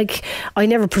 like, I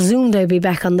never presumed I'd be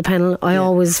back on the panel. I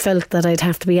always felt that I'd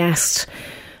have to be asked.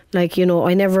 Like, you know,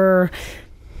 I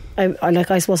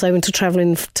suppose I went to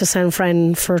travelling to San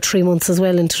Fran for 3 months as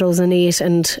well in 2008,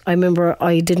 and I remember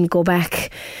I didn't go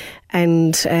back,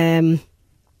 and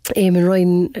Eamon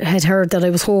Ryan had heard that I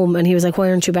was home, and he was like, why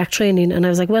aren't you back training? And I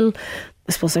was like, well,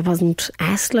 I suppose I wasn't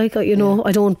asked, like, you know,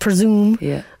 I don't presume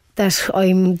that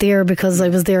I'm there because I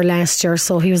was there last year.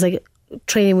 So he was like,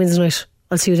 training Wednesday night,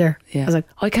 I'll see you there. I was like,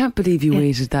 I can't believe you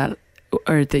waited that,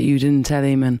 or that you didn't tell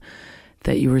Eamon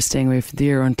that you were staying away for the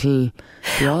year until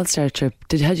the All-Star trip.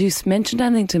 Had you mentioned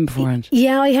anything to him beforehand?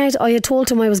 Yeah, I had told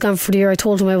him I was gone for the year. I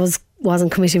told him I was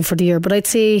wasn't committing for the year. But I'd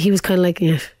say he was kind of like,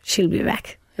 yeah, she'll be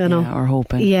back. You know, or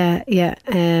hoping. Yeah.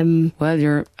 Well,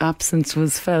 your absence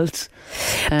was felt.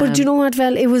 But you know what,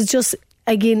 Val? It was just,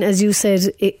 again, as you said,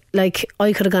 like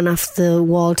I could have gone off the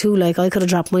wall too. Like I could have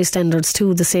dropped my standards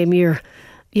too the same year.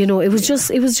 You know, it was just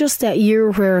that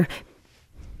year where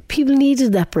people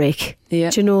needed that break. Yeah.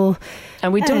 Do you know?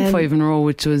 And we'd done 5 in a row,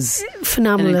 which was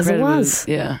phenomenal as it was.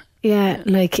 Yeah. Yeah,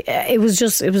 like it was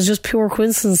just pure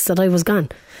coincidence that I was gone.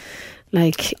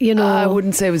 Like, you know, I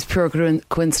wouldn't say it was pure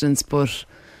coincidence, but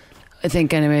I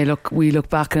think anyway, we look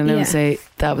back and now say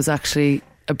that was actually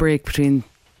a break between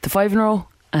the 5 in a row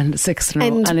and the 6 in a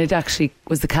row, and it actually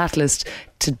was the catalyst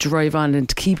to drive on and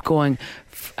to keep going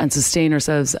and sustain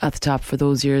ourselves at the top for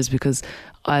those years, because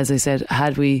as I said,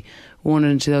 had we won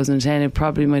in 2010, it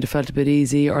probably might have felt a bit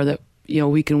easy, or that, you know,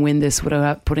 we can win this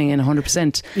without putting in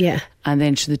 100%. Yeah. And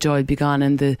then should the joy be gone,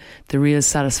 and the real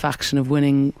satisfaction of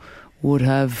winning would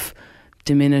have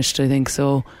diminished, I think.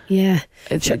 So yeah,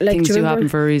 things do happen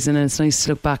for a reason, and it's nice to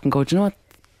look back and go, do you know what,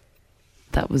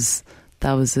 that was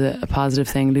a positive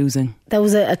thing, losing. That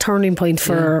was a turning point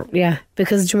for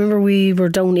because do you remember we were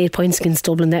down 8 points against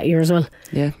Dublin that year as well,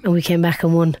 and we came back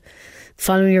and won. The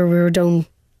following year we were down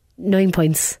 9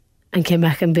 points and came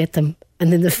back and beat them,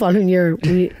 and then the following year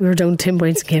we were down 10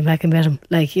 points and came back and beat them.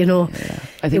 Like, you know,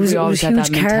 I think we always had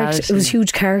that mentality. It was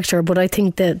huge character, but I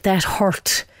think that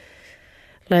hurt.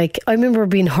 Like, I remember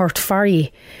being hurt for you.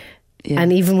 Yeah.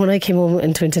 And even when I came home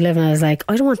in 2011, I was like,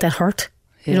 I don't want that hurt.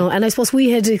 Yeah. You know, and I suppose we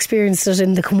had experienced it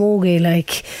in the Camogie,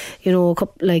 like, you know,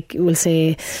 like we'll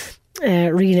say,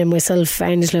 Rena, myself,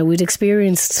 Angela, we'd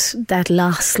experienced that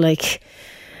loss, like,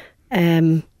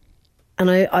 and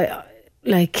I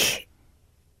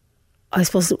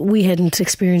suppose we hadn't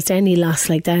experienced any loss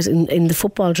like that in the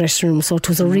football dressing room. So it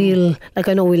was a real, like,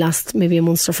 I know we lost maybe a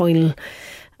Munster final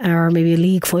or maybe a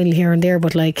league final here and there,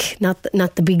 but like not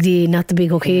the big day, not the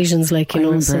big occasions, like, you know.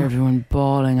 I remember everyone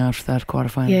bawling after that quarter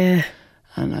final. Yeah.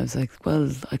 And I was like, well,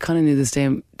 I kind of knew this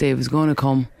day was going to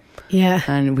come. Yeah.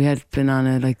 And we had been on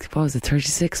a, like, what was it,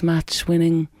 36 match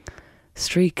winning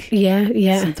streak? Yeah.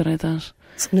 Something like that.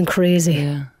 Something crazy.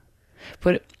 Yeah.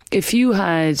 But if you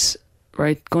had,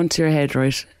 right, gone to your head,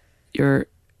 right, you're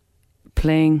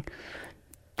playing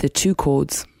the 2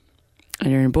 codes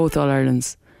and you're in both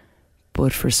All-Irelands,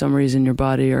 but for some reason your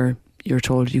body, or you're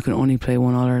told you can only play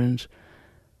one All-Ireland,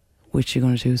 which are you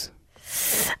going to choose?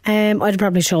 I'd have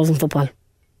probably chosen football.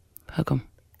 How come?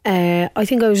 I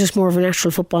think I was just more of a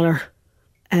natural footballer.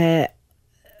 I'd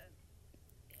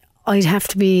have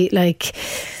to be like,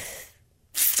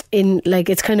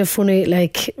 it's kind of funny,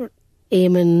 like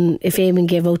if Eamon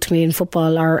gave out to me in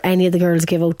football, or any of the girls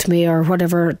gave out to me or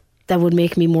whatever, that would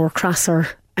make me more crosser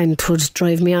and would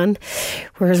drive me on.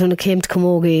 Whereas when it came to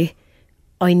Camogie,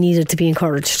 I needed to be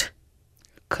encouraged.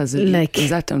 Because is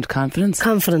that down to confidence?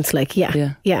 Confidence, like,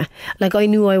 yeah. Like, I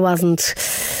knew I wasn't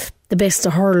the best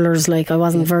of hurlers. Like, I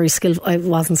wasn't very skillful. I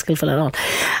wasn't skillful at all.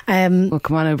 Well,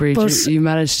 come on now, Briege. You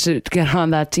managed to get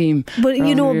on that team. But,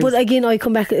 you know, but again, I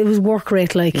come back, it was work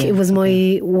rate. Like, it was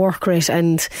my work rate.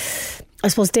 And I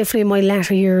suppose definitely in my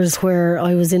latter years where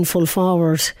I was in full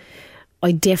forward,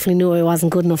 I definitely knew I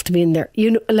wasn't good enough to be in there.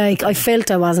 You know, like, I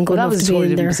felt I wasn't good enough to be in there. That was a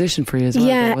totally different position for you as well.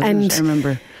 Yeah, though, and I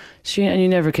remember. And you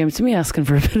never came to me asking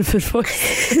for a bit of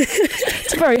advice.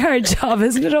 It's a very hard job,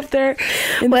 isn't it, up there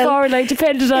in the forward line,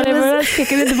 dependent on everyone else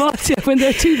kicking in the ball when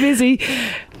they're too busy.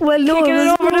 Well, no, kicking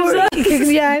it over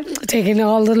themselves. Taking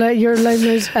all your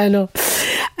limelight. I know.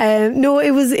 No,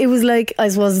 it was like, I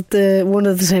suppose one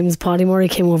of the times Paddy Murray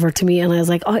came over to me, and I was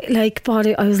like,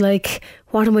 Paddy, I was like,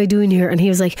 what am I doing here? And he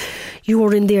was like, you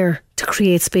were in there to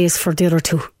create space for the other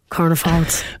 2 corner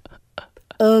forwards.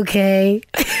 Okay.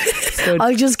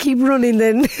 I'll just keep running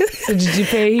then. So did you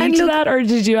pay heed to that, or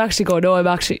did you actually go,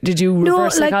 did you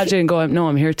reverse psychology and go, no,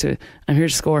 I'm here to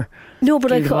score? No,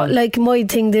 but my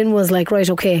thing then was like, right,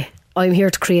 okay, I'm here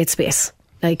to create space.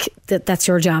 Like, that's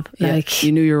your job. Yeah, like,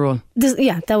 you knew your role.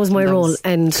 That was my role.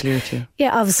 And clear too.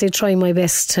 Yeah, obviously trying my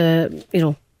best to, you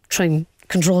know, try and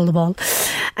control the ball.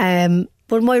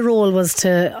 But my role was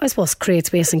to, I suppose, create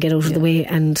space and get out of the way.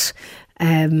 And,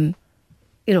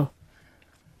 you know,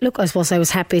 look, I suppose I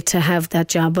was happy to have that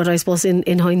job, but I suppose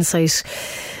in hindsight,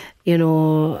 you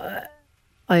know,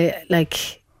 I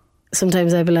like,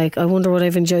 sometimes I'd be like, I wonder what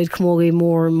I've enjoyed Camogie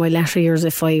more in my latter years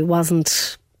if I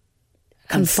wasn't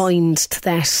confined to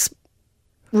that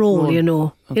role, you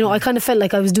know. Okay. You know, I kind of felt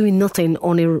like I was doing nothing,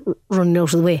 only running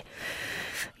out of the way,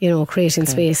 you know, creating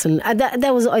space. And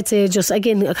that was, I'd say, just,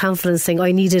 again, a confidence thing.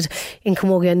 I needed, in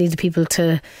Camogie, I needed people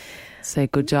to say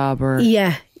good job, or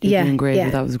you're doing great,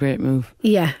 or that was a great move.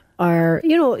 Yeah, or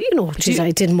geez,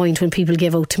 I didn't mind when people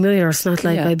gave out to me, or it's not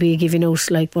like I'd be giving out,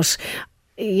 like, but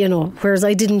whereas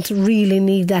I didn't really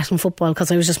need that in football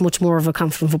because I was just much more of a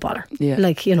confident footballer. Yeah.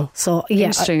 Like, so yeah.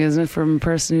 Interesting, isn't it, from a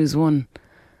person who's won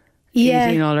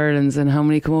 18 All-Irelands, and how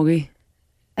many camogie?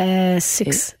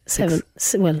 6, 7.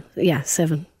 Well, yeah,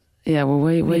 7. Yeah, well,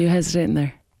 why are you hesitating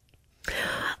there?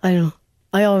 I don't know.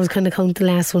 I always kind of count the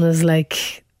last one as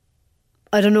like,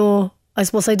 I don't know, I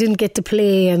suppose I didn't get to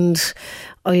play, and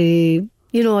I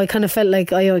kind of felt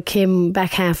like I came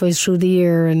back halfway through the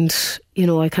year, and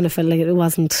I kind of felt like it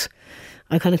wasn't,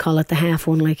 I kind of call it the half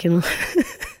one, like,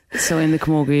 So in the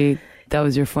camogie, that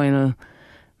was your final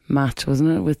match,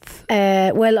 wasn't it? With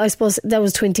well, I suppose that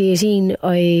was 2018.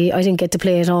 I didn't get to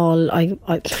play at all. I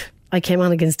came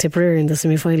on against Tipperary in the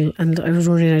semi-final, and I was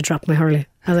running and I dropped my hurley.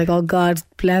 I was like, oh God,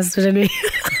 blasted in me.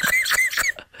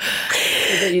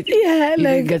 You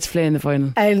didn't get to play in the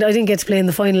final. And I didn't get to play in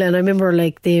the final, and I remember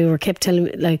like they were kept telling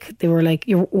me, like, they were like,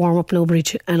 you're warm up now,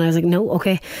 Briege, and I was like, no,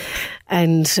 okay.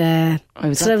 And that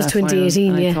was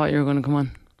 2018. I thought you were going to come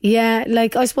on. Yeah,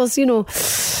 like, I suppose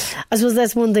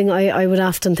that's one thing I would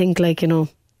often think, like, it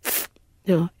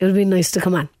would be nice to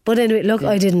come on. But anyway, look,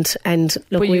 I didn't, and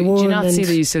look, we won. Do you not see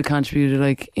that you still contributed,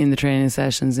 like, in the training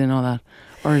sessions and all that?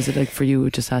 Or is it like for you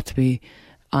it just had to be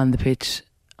on the pitch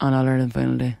on All-Ireland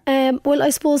final day? Well, I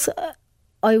suppose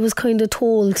I was kind of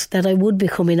told that I would be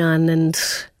coming on, and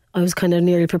I was kind of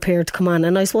nearly prepared to come on,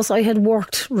 and I suppose I had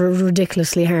worked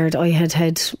ridiculously hard. I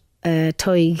had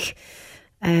Tig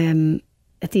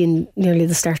at nearly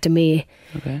the start of May.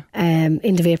 Okay.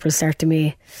 End of April, start of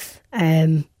May.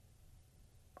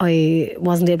 I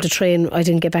wasn't able to train. I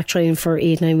didn't get back training for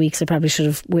 8-9 weeks. I probably should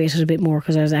have waited a bit more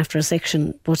because I was after a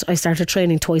section. But I started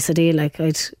training twice a day. Like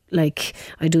I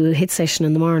do a hit session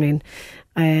in the morning.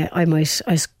 I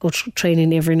go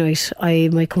training every night. I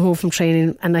might come home from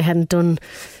training and I hadn't done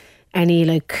any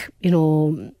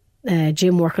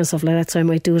gym work and stuff like that. So I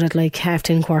might do it at like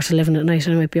 10:30, 11 at night,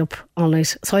 and I might be up all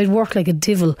night. So I'd work like a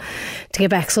devil to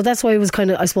get back. So that's why it was kind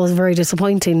of, I suppose, very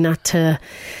disappointing not to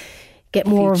get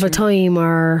more of a time,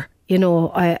 or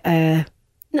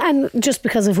and just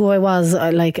because of who I was,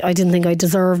 I didn't think I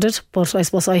deserved it, but I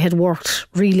suppose I had worked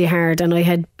really hard, and I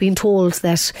had been told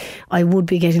that I would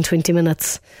be getting 20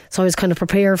 minutes, so I was kind of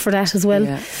prepared for that as well.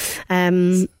 If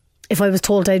I was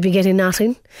told I'd be getting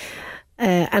nothing,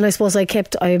 and I suppose I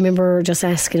remember just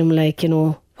asking him, like,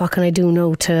 what can I do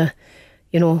now to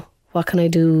what can I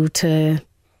do to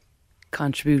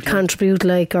contribute,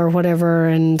 like, or whatever.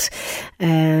 And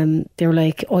they were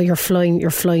like, oh, you're flying,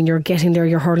 you're getting there,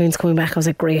 your hurling's coming back. I was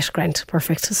like, great, Grant,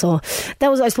 perfect. So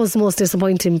that was, I suppose, the most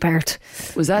disappointing part.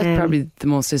 Was that probably the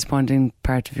most disappointing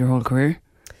part of your whole career,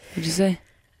 would you say?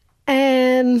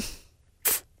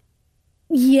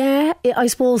 Yeah, I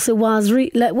suppose it was.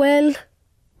 Well,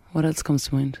 what else comes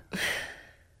to mind?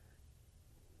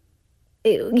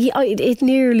 It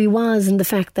nearly was, in the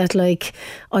fact that, like,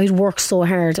 I'd worked so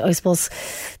hard. I suppose,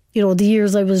 the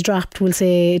years I was dropped, we'll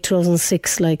say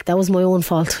 2006, like, that was my own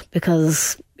fault,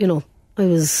 because,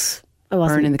 I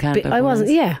wasn't burning the candle. I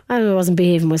wasn't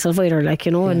behaving myself either, like,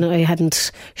 and I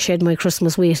hadn't shed my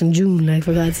Christmas weight in June, like,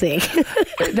 for God's sake.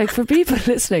 Like, for people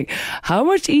listening, how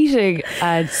much eating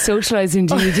and socialising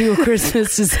do you do at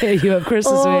Christmas to say you have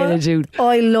Christmas weight in June?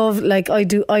 I love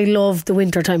the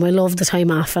winter time. I love the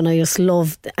time off, and I just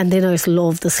love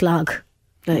the slog.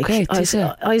 Like, okay, I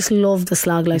just love the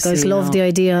slog. Like, I just love the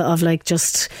idea of, like,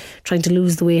 just trying to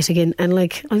lose the weight again, and,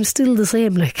 like, I'm still the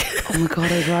same. Like, oh my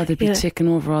God, I'd rather be ticking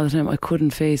over all the time. I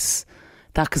couldn't face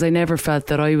that, because I never felt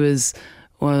that I was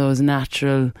one of those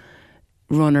natural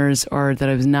runners, or that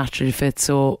I was naturally fit.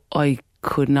 So I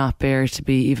could not bear to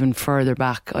be even further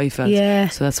back, I felt. Yeah.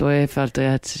 So that's why I felt I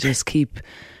had to just keep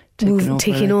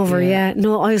ticking over. Yeah.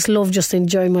 No, I just love just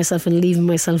enjoying myself and leaving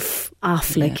myself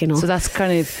off. Like, So that's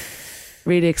kind of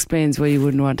really explains why you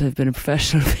wouldn't want to have been a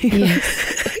professional.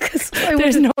 Yes.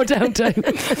 There's no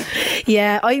downtime.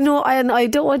 Yeah, I know, and I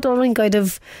don't think I'd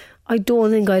have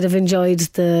enjoyed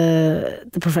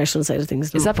the professional side of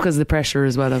things. No. Is that because of the pressure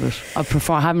as well of it, of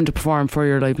having to perform for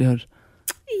your livelihood?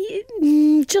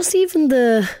 Just even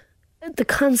the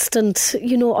constant,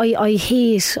 I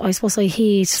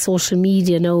hate social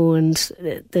media now, and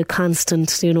the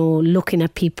constant, looking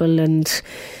at people and,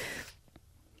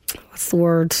 what's the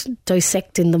word,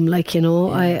 dissecting them, like,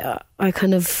 I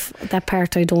kind of, that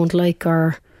part I don't like.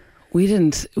 Or we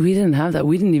didn't have that.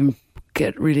 We didn't even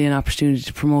get really an opportunity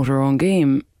to promote our own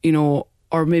game,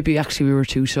 or maybe actually we were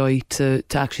too shy to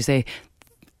actually say,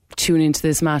 tune into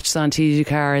this match, it's on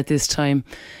TG4 at this time.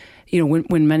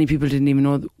 When many people didn't even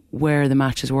know where the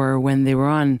matches were when they were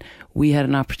on, we had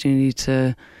an opportunity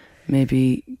to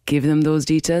maybe give them those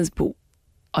details, but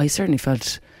I certainly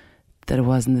felt that it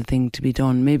wasn't the thing to be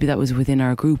done. Maybe that was within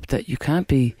our group, that you can't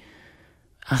be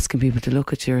asking people to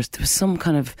look at yours. There was some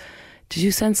kind of... Did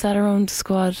you sense that around the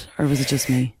squad, or was it just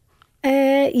me?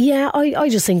 Yeah, I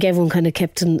just think everyone kind of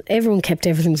kept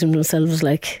everything to themselves.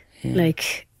 Like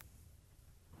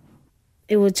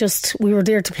it was just, we were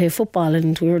there to play football,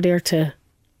 and we were there to...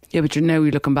 Yeah, but now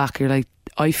you're looking back, you're like,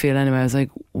 I feel anyway, I was like,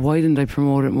 why didn't I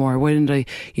promote it more? Why didn't I,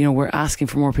 we're asking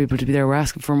for more people to be there, we're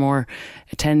asking for more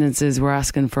attendances, we're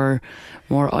asking for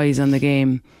more eyes on the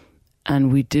game,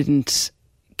 and we didn't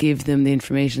give them the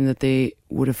information that they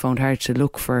would have found hard to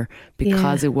look for,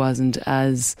 because it wasn't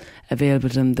as available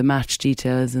to them, the match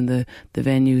details and the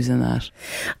venues and that.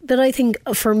 But I think,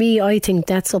 for me,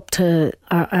 that's up to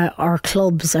our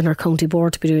clubs and our county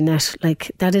board to be doing that.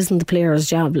 Like, that isn't the player's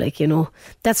job,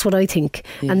 that's what I think.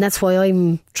 And that's why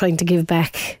I'm trying to give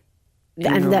back.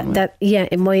 And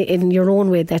in your own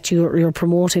way, that you're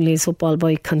promoting ladies football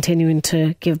by continuing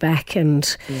to give back,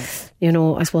 and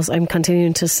I suppose I'm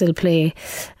continuing to still play.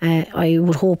 I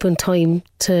would hope in time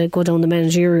to go down the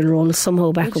managerial role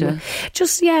somehow back up.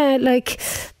 Just I'd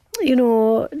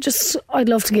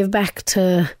love to give back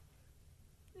to,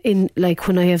 when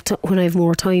I have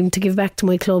more time, to give back to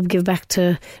my club, give back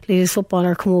to ladies football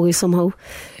or Camogie somehow.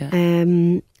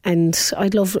 And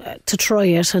I'd love to try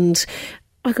it, and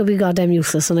I could be goddamn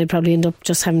useless, and I'd probably end up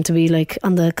just having to be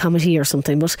on the committee or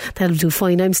something, but that'll do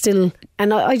fine. I'm still,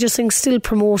 and I just think, still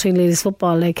promoting ladies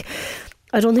football.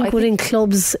 I don't think within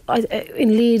clubs,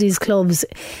 in ladies clubs,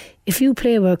 if you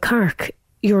play with Cork,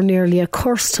 you're nearly a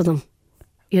curse to them,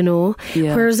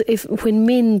 Whereas when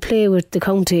men play with the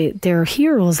county, they're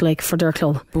heroes for their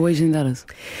club. But why do you think that is?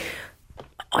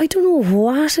 I don't know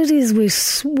what it is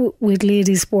with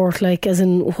ladies sport, as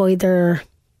in why they're...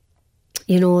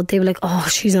 they were like, oh,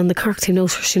 she's on the Cork team now,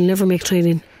 so she'll never make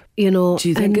training. Do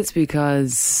you think it's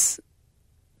because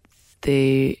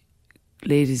the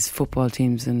ladies football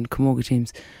teams and Camogie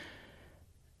teams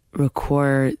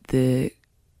require the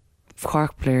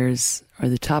Cork players or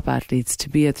the top athletes to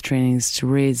be at the trainings to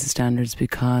raise the standards,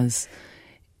 because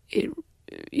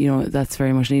that's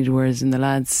very much needed? Whereas in the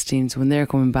lads teams, when they're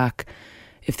coming back,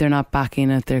 if they're not back in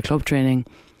at their club training,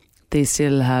 they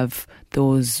still have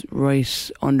those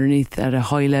right underneath at a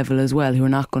high level as well, who are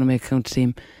not going to make a county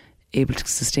team, able to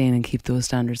sustain and keep those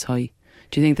standards high.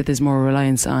 Do you think that there's more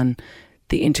reliance on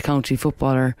the inter-county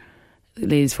footballer,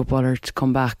 ladies footballer, to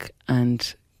come back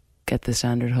and get the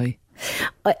standard high?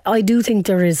 I do think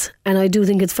there is, and I do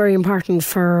think it's very important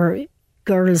for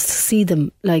girls to see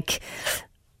them.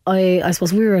 I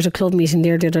suppose we were at a club meeting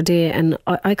there the other day, and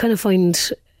I kind of find...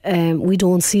 we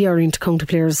don't see our inter-county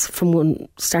players from one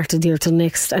start of the year to the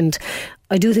next, and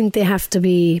I do think they have to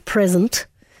be present.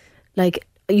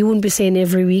 You wouldn't be saying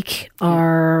every week,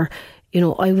 or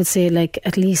I would say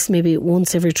at least maybe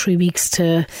once every 3 weeks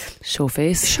to show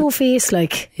face, show face,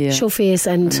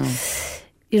 and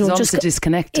there's just a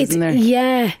disconnect, isn't there?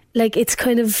 Yeah, it's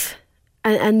kind of.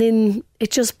 And then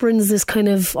it just brings this kind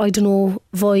of, I don't know,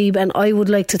 vibe. And I would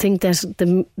like to think that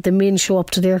the men show up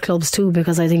to their clubs too,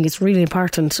 because I think it's really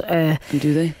important. And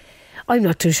do they? I'm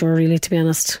not too sure, really, to be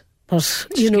honest. But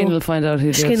Skin will find out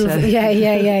who they are.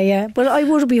 Yeah. But I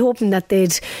would be hoping that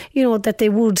they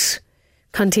would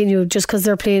continue. Just because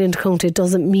they're playing in the county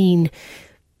doesn't mean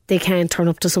they can't turn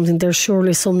up to something. There's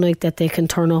surely some night that they can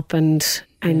turn up and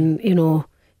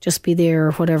just be there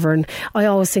or whatever. And I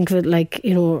always think of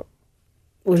it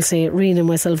we'll say, Reen and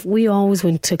myself, we always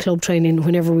went to club training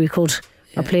whenever we could,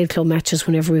 or played club matches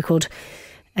whenever we could.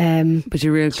 But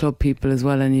you're real club people as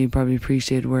well, and you probably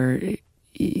appreciate where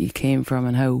you came from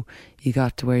and how you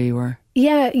got to where you were.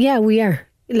 Yeah, we are.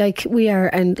 We are,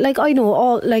 and I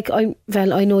know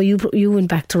I know you went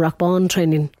back to Rockbawn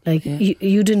training.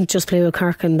 You didn't just play with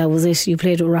Cork and that was it. You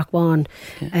played with Rockbawn.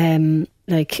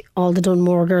 All the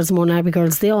Dunmore girls, the Monabbey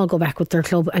girls, they all go back with their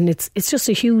club, and it's just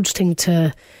a huge thing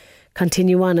to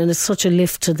continue on, and it's such a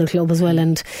lift to the club as well.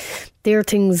 And there are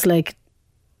things that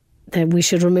we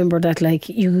should remember, that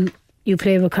you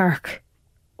play with Cork,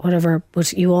 whatever,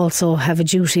 but you also have a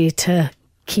duty to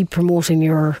keep promoting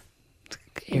your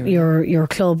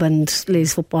club and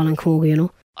ladies football and Camogie,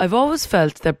 I've always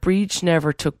felt that Briege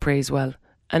never took praise well,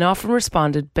 and often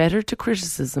responded better to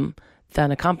criticism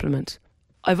than a compliment.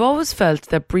 I've always felt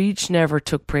that Briege never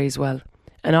took praise well,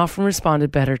 and often responded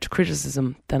better to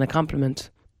criticism than a compliment.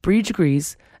 Briege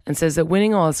agrees and says that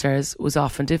winning All-Stars was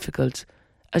often difficult,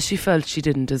 as she felt she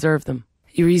didn't deserve them.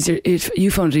 You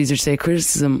found it easier to say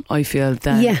criticism, I feel,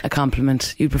 than a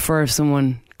compliment. You'd prefer if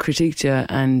someone critiqued you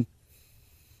and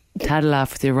had a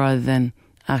laugh with you rather than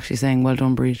actually saying, well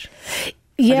done, Briege.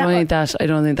 Yeah, I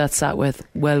don't think that sat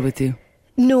well with you.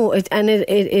 No,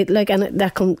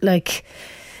 that come like,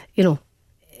 you know,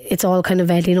 it's all kind of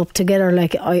adding up together.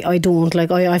 Like I don't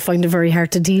like I find it very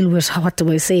hard to deal with. What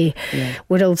do I say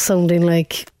without sounding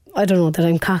like, I don't know, that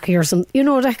I'm cocky or something, you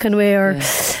know, that kind of way. Or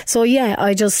so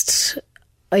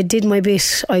I did my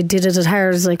bit. I did it as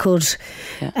hard as I could.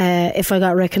 If I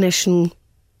got recognition,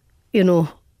 you know,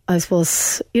 I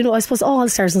suppose All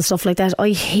Stars and stuff like that,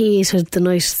 I hated the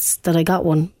night that I got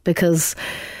one, because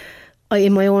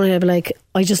in my own head, I'd be like,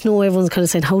 I just know everyone's kind of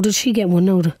saying, how did she get one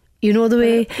now? You know the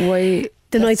way. Why?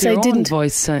 The nights I didn't.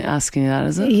 Voice asking you that,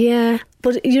 is it? Yeah,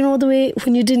 but you know the way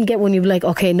when you didn't get one, you'd be like,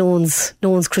 okay, no one's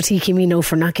critiquing me now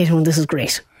for not getting one. This is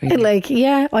great. Really? And like,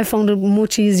 I found it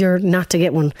much easier not to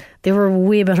get one. They were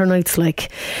way better nights. Like,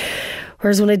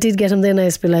 whereas when I did get them, then I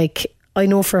used to be like, I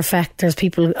know for a fact there's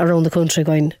people around the country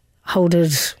going, how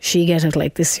did she get it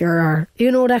like this year? Or,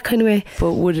 you know, that kind of way.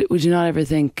 But would you not ever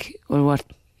think, well, what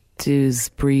does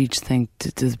Briege think?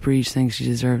 Does Briege think she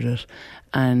deserved it?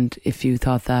 And if you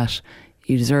thought that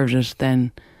you deserved it,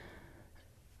 then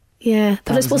but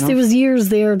I suppose there was years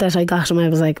there that I got them. I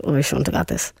was like, oh, I shouldn't have got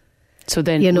this. So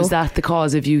then, was that the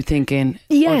cause of you thinking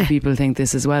other people think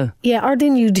this as well? Yeah, or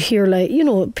then you'd hear, like, you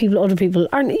know, other people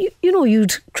aren't, you know,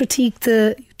 you'd critique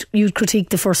the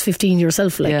first 15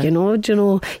 yourself, like, you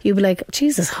know, you'd be like,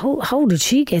 Jesus, how did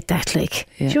she get that? Like,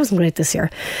 she wasn't great this year.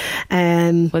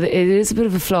 Well, it is a bit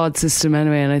of a flawed system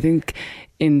anyway, and I think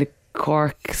in the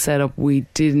Cork setup we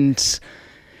didn't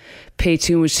pay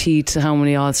too much heed to how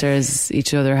many All-Stars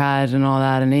each other had and all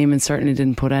that, and Eamon certainly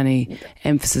didn't put any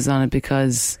emphasis on it,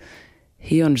 because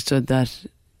he understood that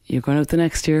you're going out the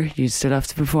next year, you still have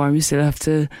to perform, you still have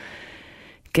to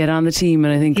get on the team.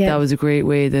 And I think that was a great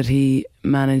way that he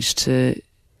managed to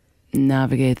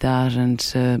navigate that and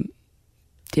to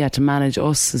manage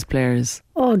us as players.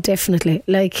 Oh, definitely.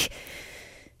 Like,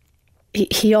 do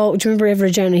you remember every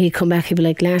January he'd come back, he'd be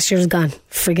like, last year's gone,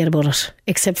 forget about it.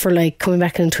 Except for, like, coming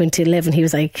back in 2011, he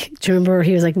was like, do you remember,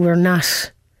 he was like,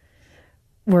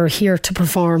 we're here to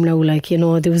perform now. Like, you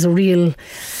know, there was a real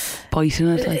bite in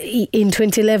it. Like. In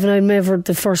 2011, I remember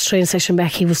the first training session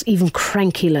back, he was even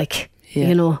cranky, like,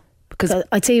 you know, because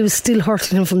I'd say he was still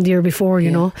hurting him from the year before,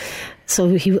 you know. So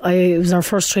it was our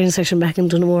first training session back in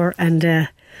Dunamore, and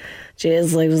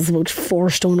jeez, I was about 4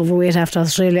 stone overweight after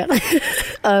Australia.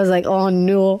 I was like, oh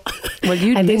no. Well,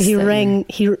 and then he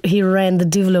ran the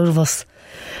devil out of us.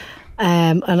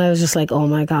 And I was just like, oh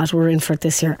my God, we're in for it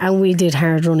this year. And we did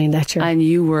hard running that year. And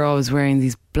you were always wearing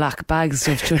these black bags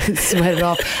and stuff trying to sweat it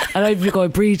off. And I'd be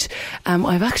going, Briege,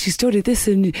 I've actually studied this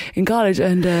in college,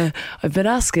 and I've been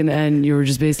asking, and you were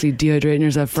just basically dehydrating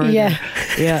yourself further.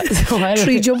 Yeah. So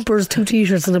 3 jumpers, 2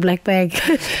 t-shirts and a black bag.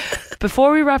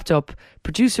 Before we wrapped up,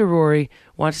 producer Rory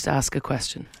wanted to ask a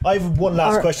question. I have one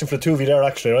last question for the two of you there,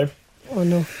 actually, right? Oh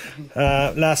no.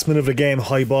 Last minute of the game,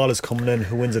 high ball is coming in.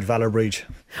 Who wins it, Val or Briege?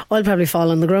 I'll probably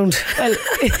fall on the ground. Well,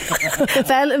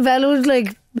 Val would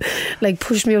like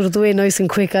push me out of the way nice and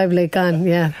quick. I'd be like, gone,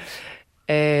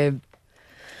 I'd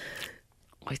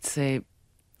say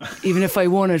even if I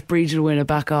won it, Briege would win it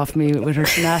back off me with her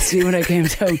tenacity when I came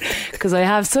down, because I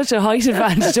have such a height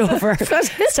advantage over her.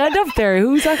 Stand up there.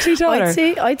 Who's actually taller?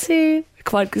 I'd say.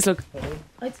 Come on, because look.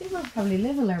 I'd say we're probably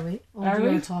level, are we? Oh, are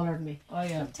we? Taller than me. Oh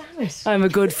yeah. Damn it. I'm a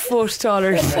good foot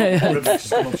taller.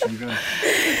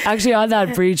 Actually, on that,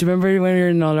 Briege, remember when we were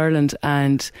in All Ireland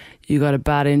and you got a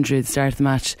bad injury at the start of the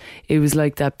match? It was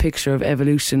like that picture of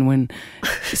evolution when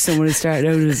someone who started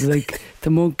out as like the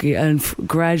monkey and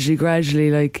gradually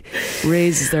like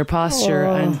raises their posture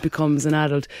and becomes an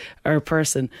adult or a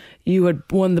person. You had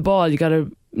won the ball, you got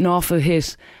an awful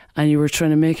hit, and you were trying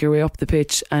to make your way up the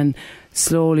pitch, and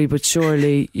slowly but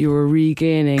surely you were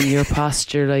regaining your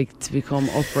posture, like to become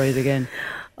upright again.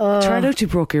 Turned out you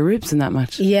broke your ribs in that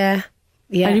match. Yeah.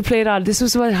 And you played on. This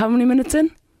was how many minutes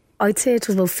in? I'd say it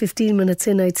was about 15 minutes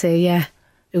in. I'd say, yeah.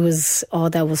 It was.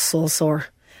 That was so sore.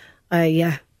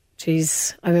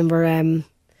 Jeez, I remember.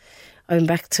 I went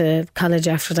back to college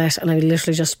after that, and I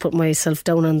literally just put myself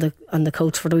down on the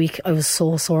couch for the week. I was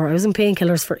so sore. I was in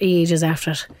painkillers for ages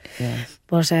after it. Yeah.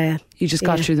 But you just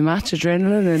got through the match,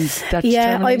 adrenaline and that.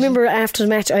 Yeah, I remember after the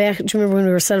match. Do you remember when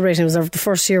we were celebrating? It was the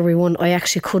first year we won. I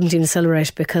actually couldn't even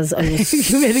celebrate because I was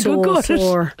you made a so good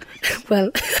sore.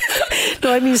 Well,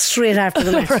 no, I mean straight after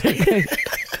the match. Right.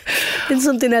 Then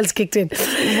something else kicked in.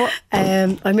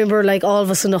 I remember like all of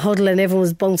us in the huddle and everyone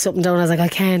was bouncing up and down. I was like, I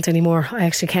can't anymore. I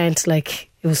actually can't. Like,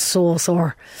 it was so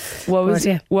sore. What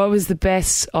was the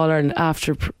best All Ireland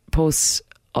after post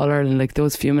All Ireland, like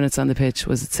those few minutes on the pitch?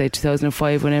 Was it say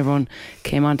 2005 when everyone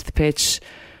came onto the pitch,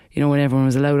 you know, when everyone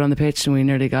was allowed on the pitch and we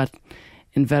nearly got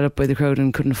enveloped by the crowd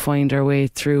and couldn't find our way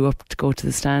through up to go to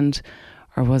the stand?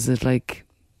 Or was it like...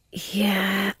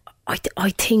 Yeah, I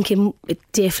think it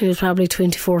definitely was probably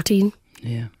 2014.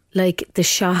 Yeah. Like the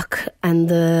shock and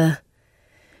the...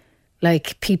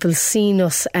 Like people seeing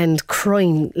us and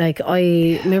crying. Like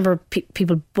I remember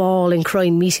people bawling,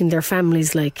 crying, meeting their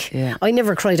families. Like I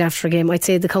never cried after a game. I'd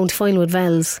say the county final with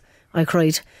Vels, I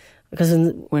cried because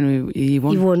when he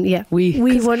won. He won, yeah. We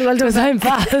won. Well, because I'm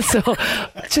Val, so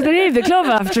should they name the club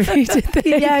after me? Did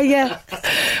they? Yeah.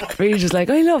 Briege was like,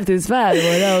 I love this Val.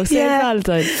 Well, no, St.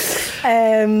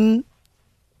 Valentine.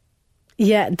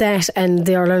 Yeah, that and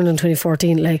the All-Ireland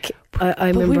 2014. Like I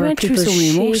remember we went through so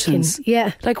many emotions.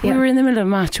 Yeah, like we were in the middle of a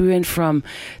match. We went from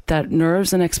that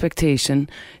nerves and expectation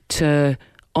to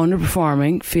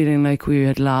underperforming, feeling like we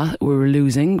were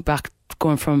losing. Back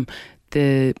going from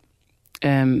the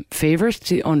favourite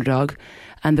to the underdog,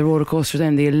 and the roller coaster.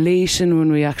 Then the elation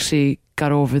when we actually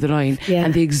got over the line,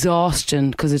 and the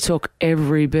exhaustion because it took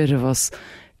every bit of us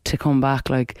to come back.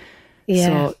 Like,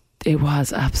 so it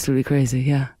was absolutely crazy.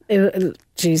 Yeah.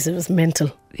 Jeez, it was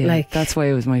mental. Yeah, like that's why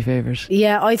it was my favourite.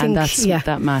 Yeah, I think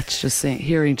that match. Just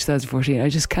hearing 2014, I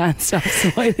just can't stop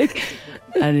smiling,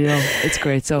 and it's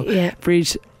great. So,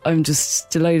 Briege, I'm just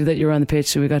delighted that you're on the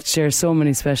pitch, and we got to share so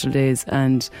many special days,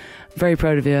 and very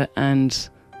proud of you. And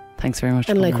thanks very much.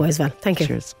 And likewise, Val. Thank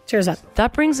you. Cheers, Val.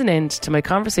 That brings an end to my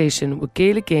conversation with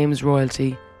Gaelic Games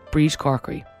royalty Briege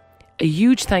Corkery. A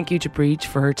huge thank you to Briege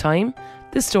for her time,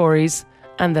 the stories,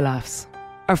 and the laughs.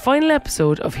 Our final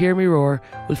episode of Hear Me Roar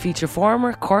will feature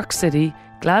former Cork City,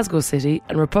 Glasgow City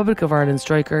and Republic of Ireland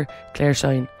striker Claire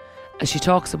Shine as she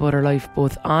talks about her life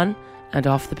both on and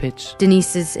off the pitch.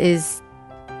 Denise is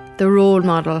the role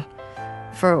model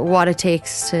for what it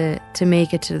takes to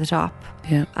make it to the top.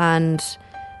 Yeah. And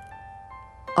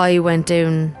I went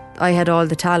down, I had all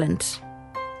the talent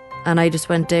and I just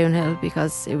went downhill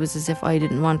because it was as if I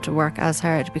didn't want to work as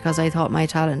hard because I thought my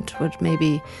talent would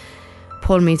maybe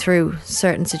pull me through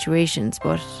certain situations,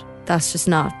 but that's just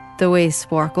not the way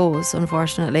sport goes,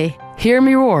 unfortunately. Hear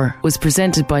Me Roar was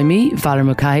presented by me, Valerie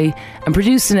Mulcahy, and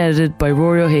produced and edited by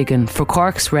Rory O'Hagan for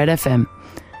Cork's Red FM.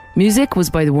 Music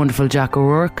was by the wonderful Jack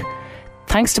O'Rourke.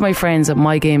 Thanks to my friends at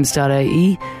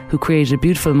mygames.ie who created a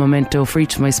beautiful memento for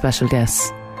each of my special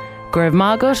guests. Gurv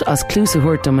Magot as Clusa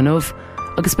Hurt Dumanov,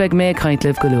 agus beg me kaint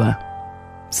live Gulua.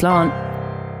 Slán.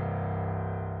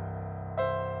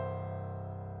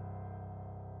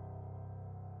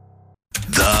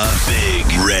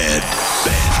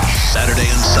 Saturday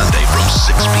and Sunday from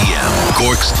 6 p.m.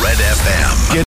 Cork's Red FM.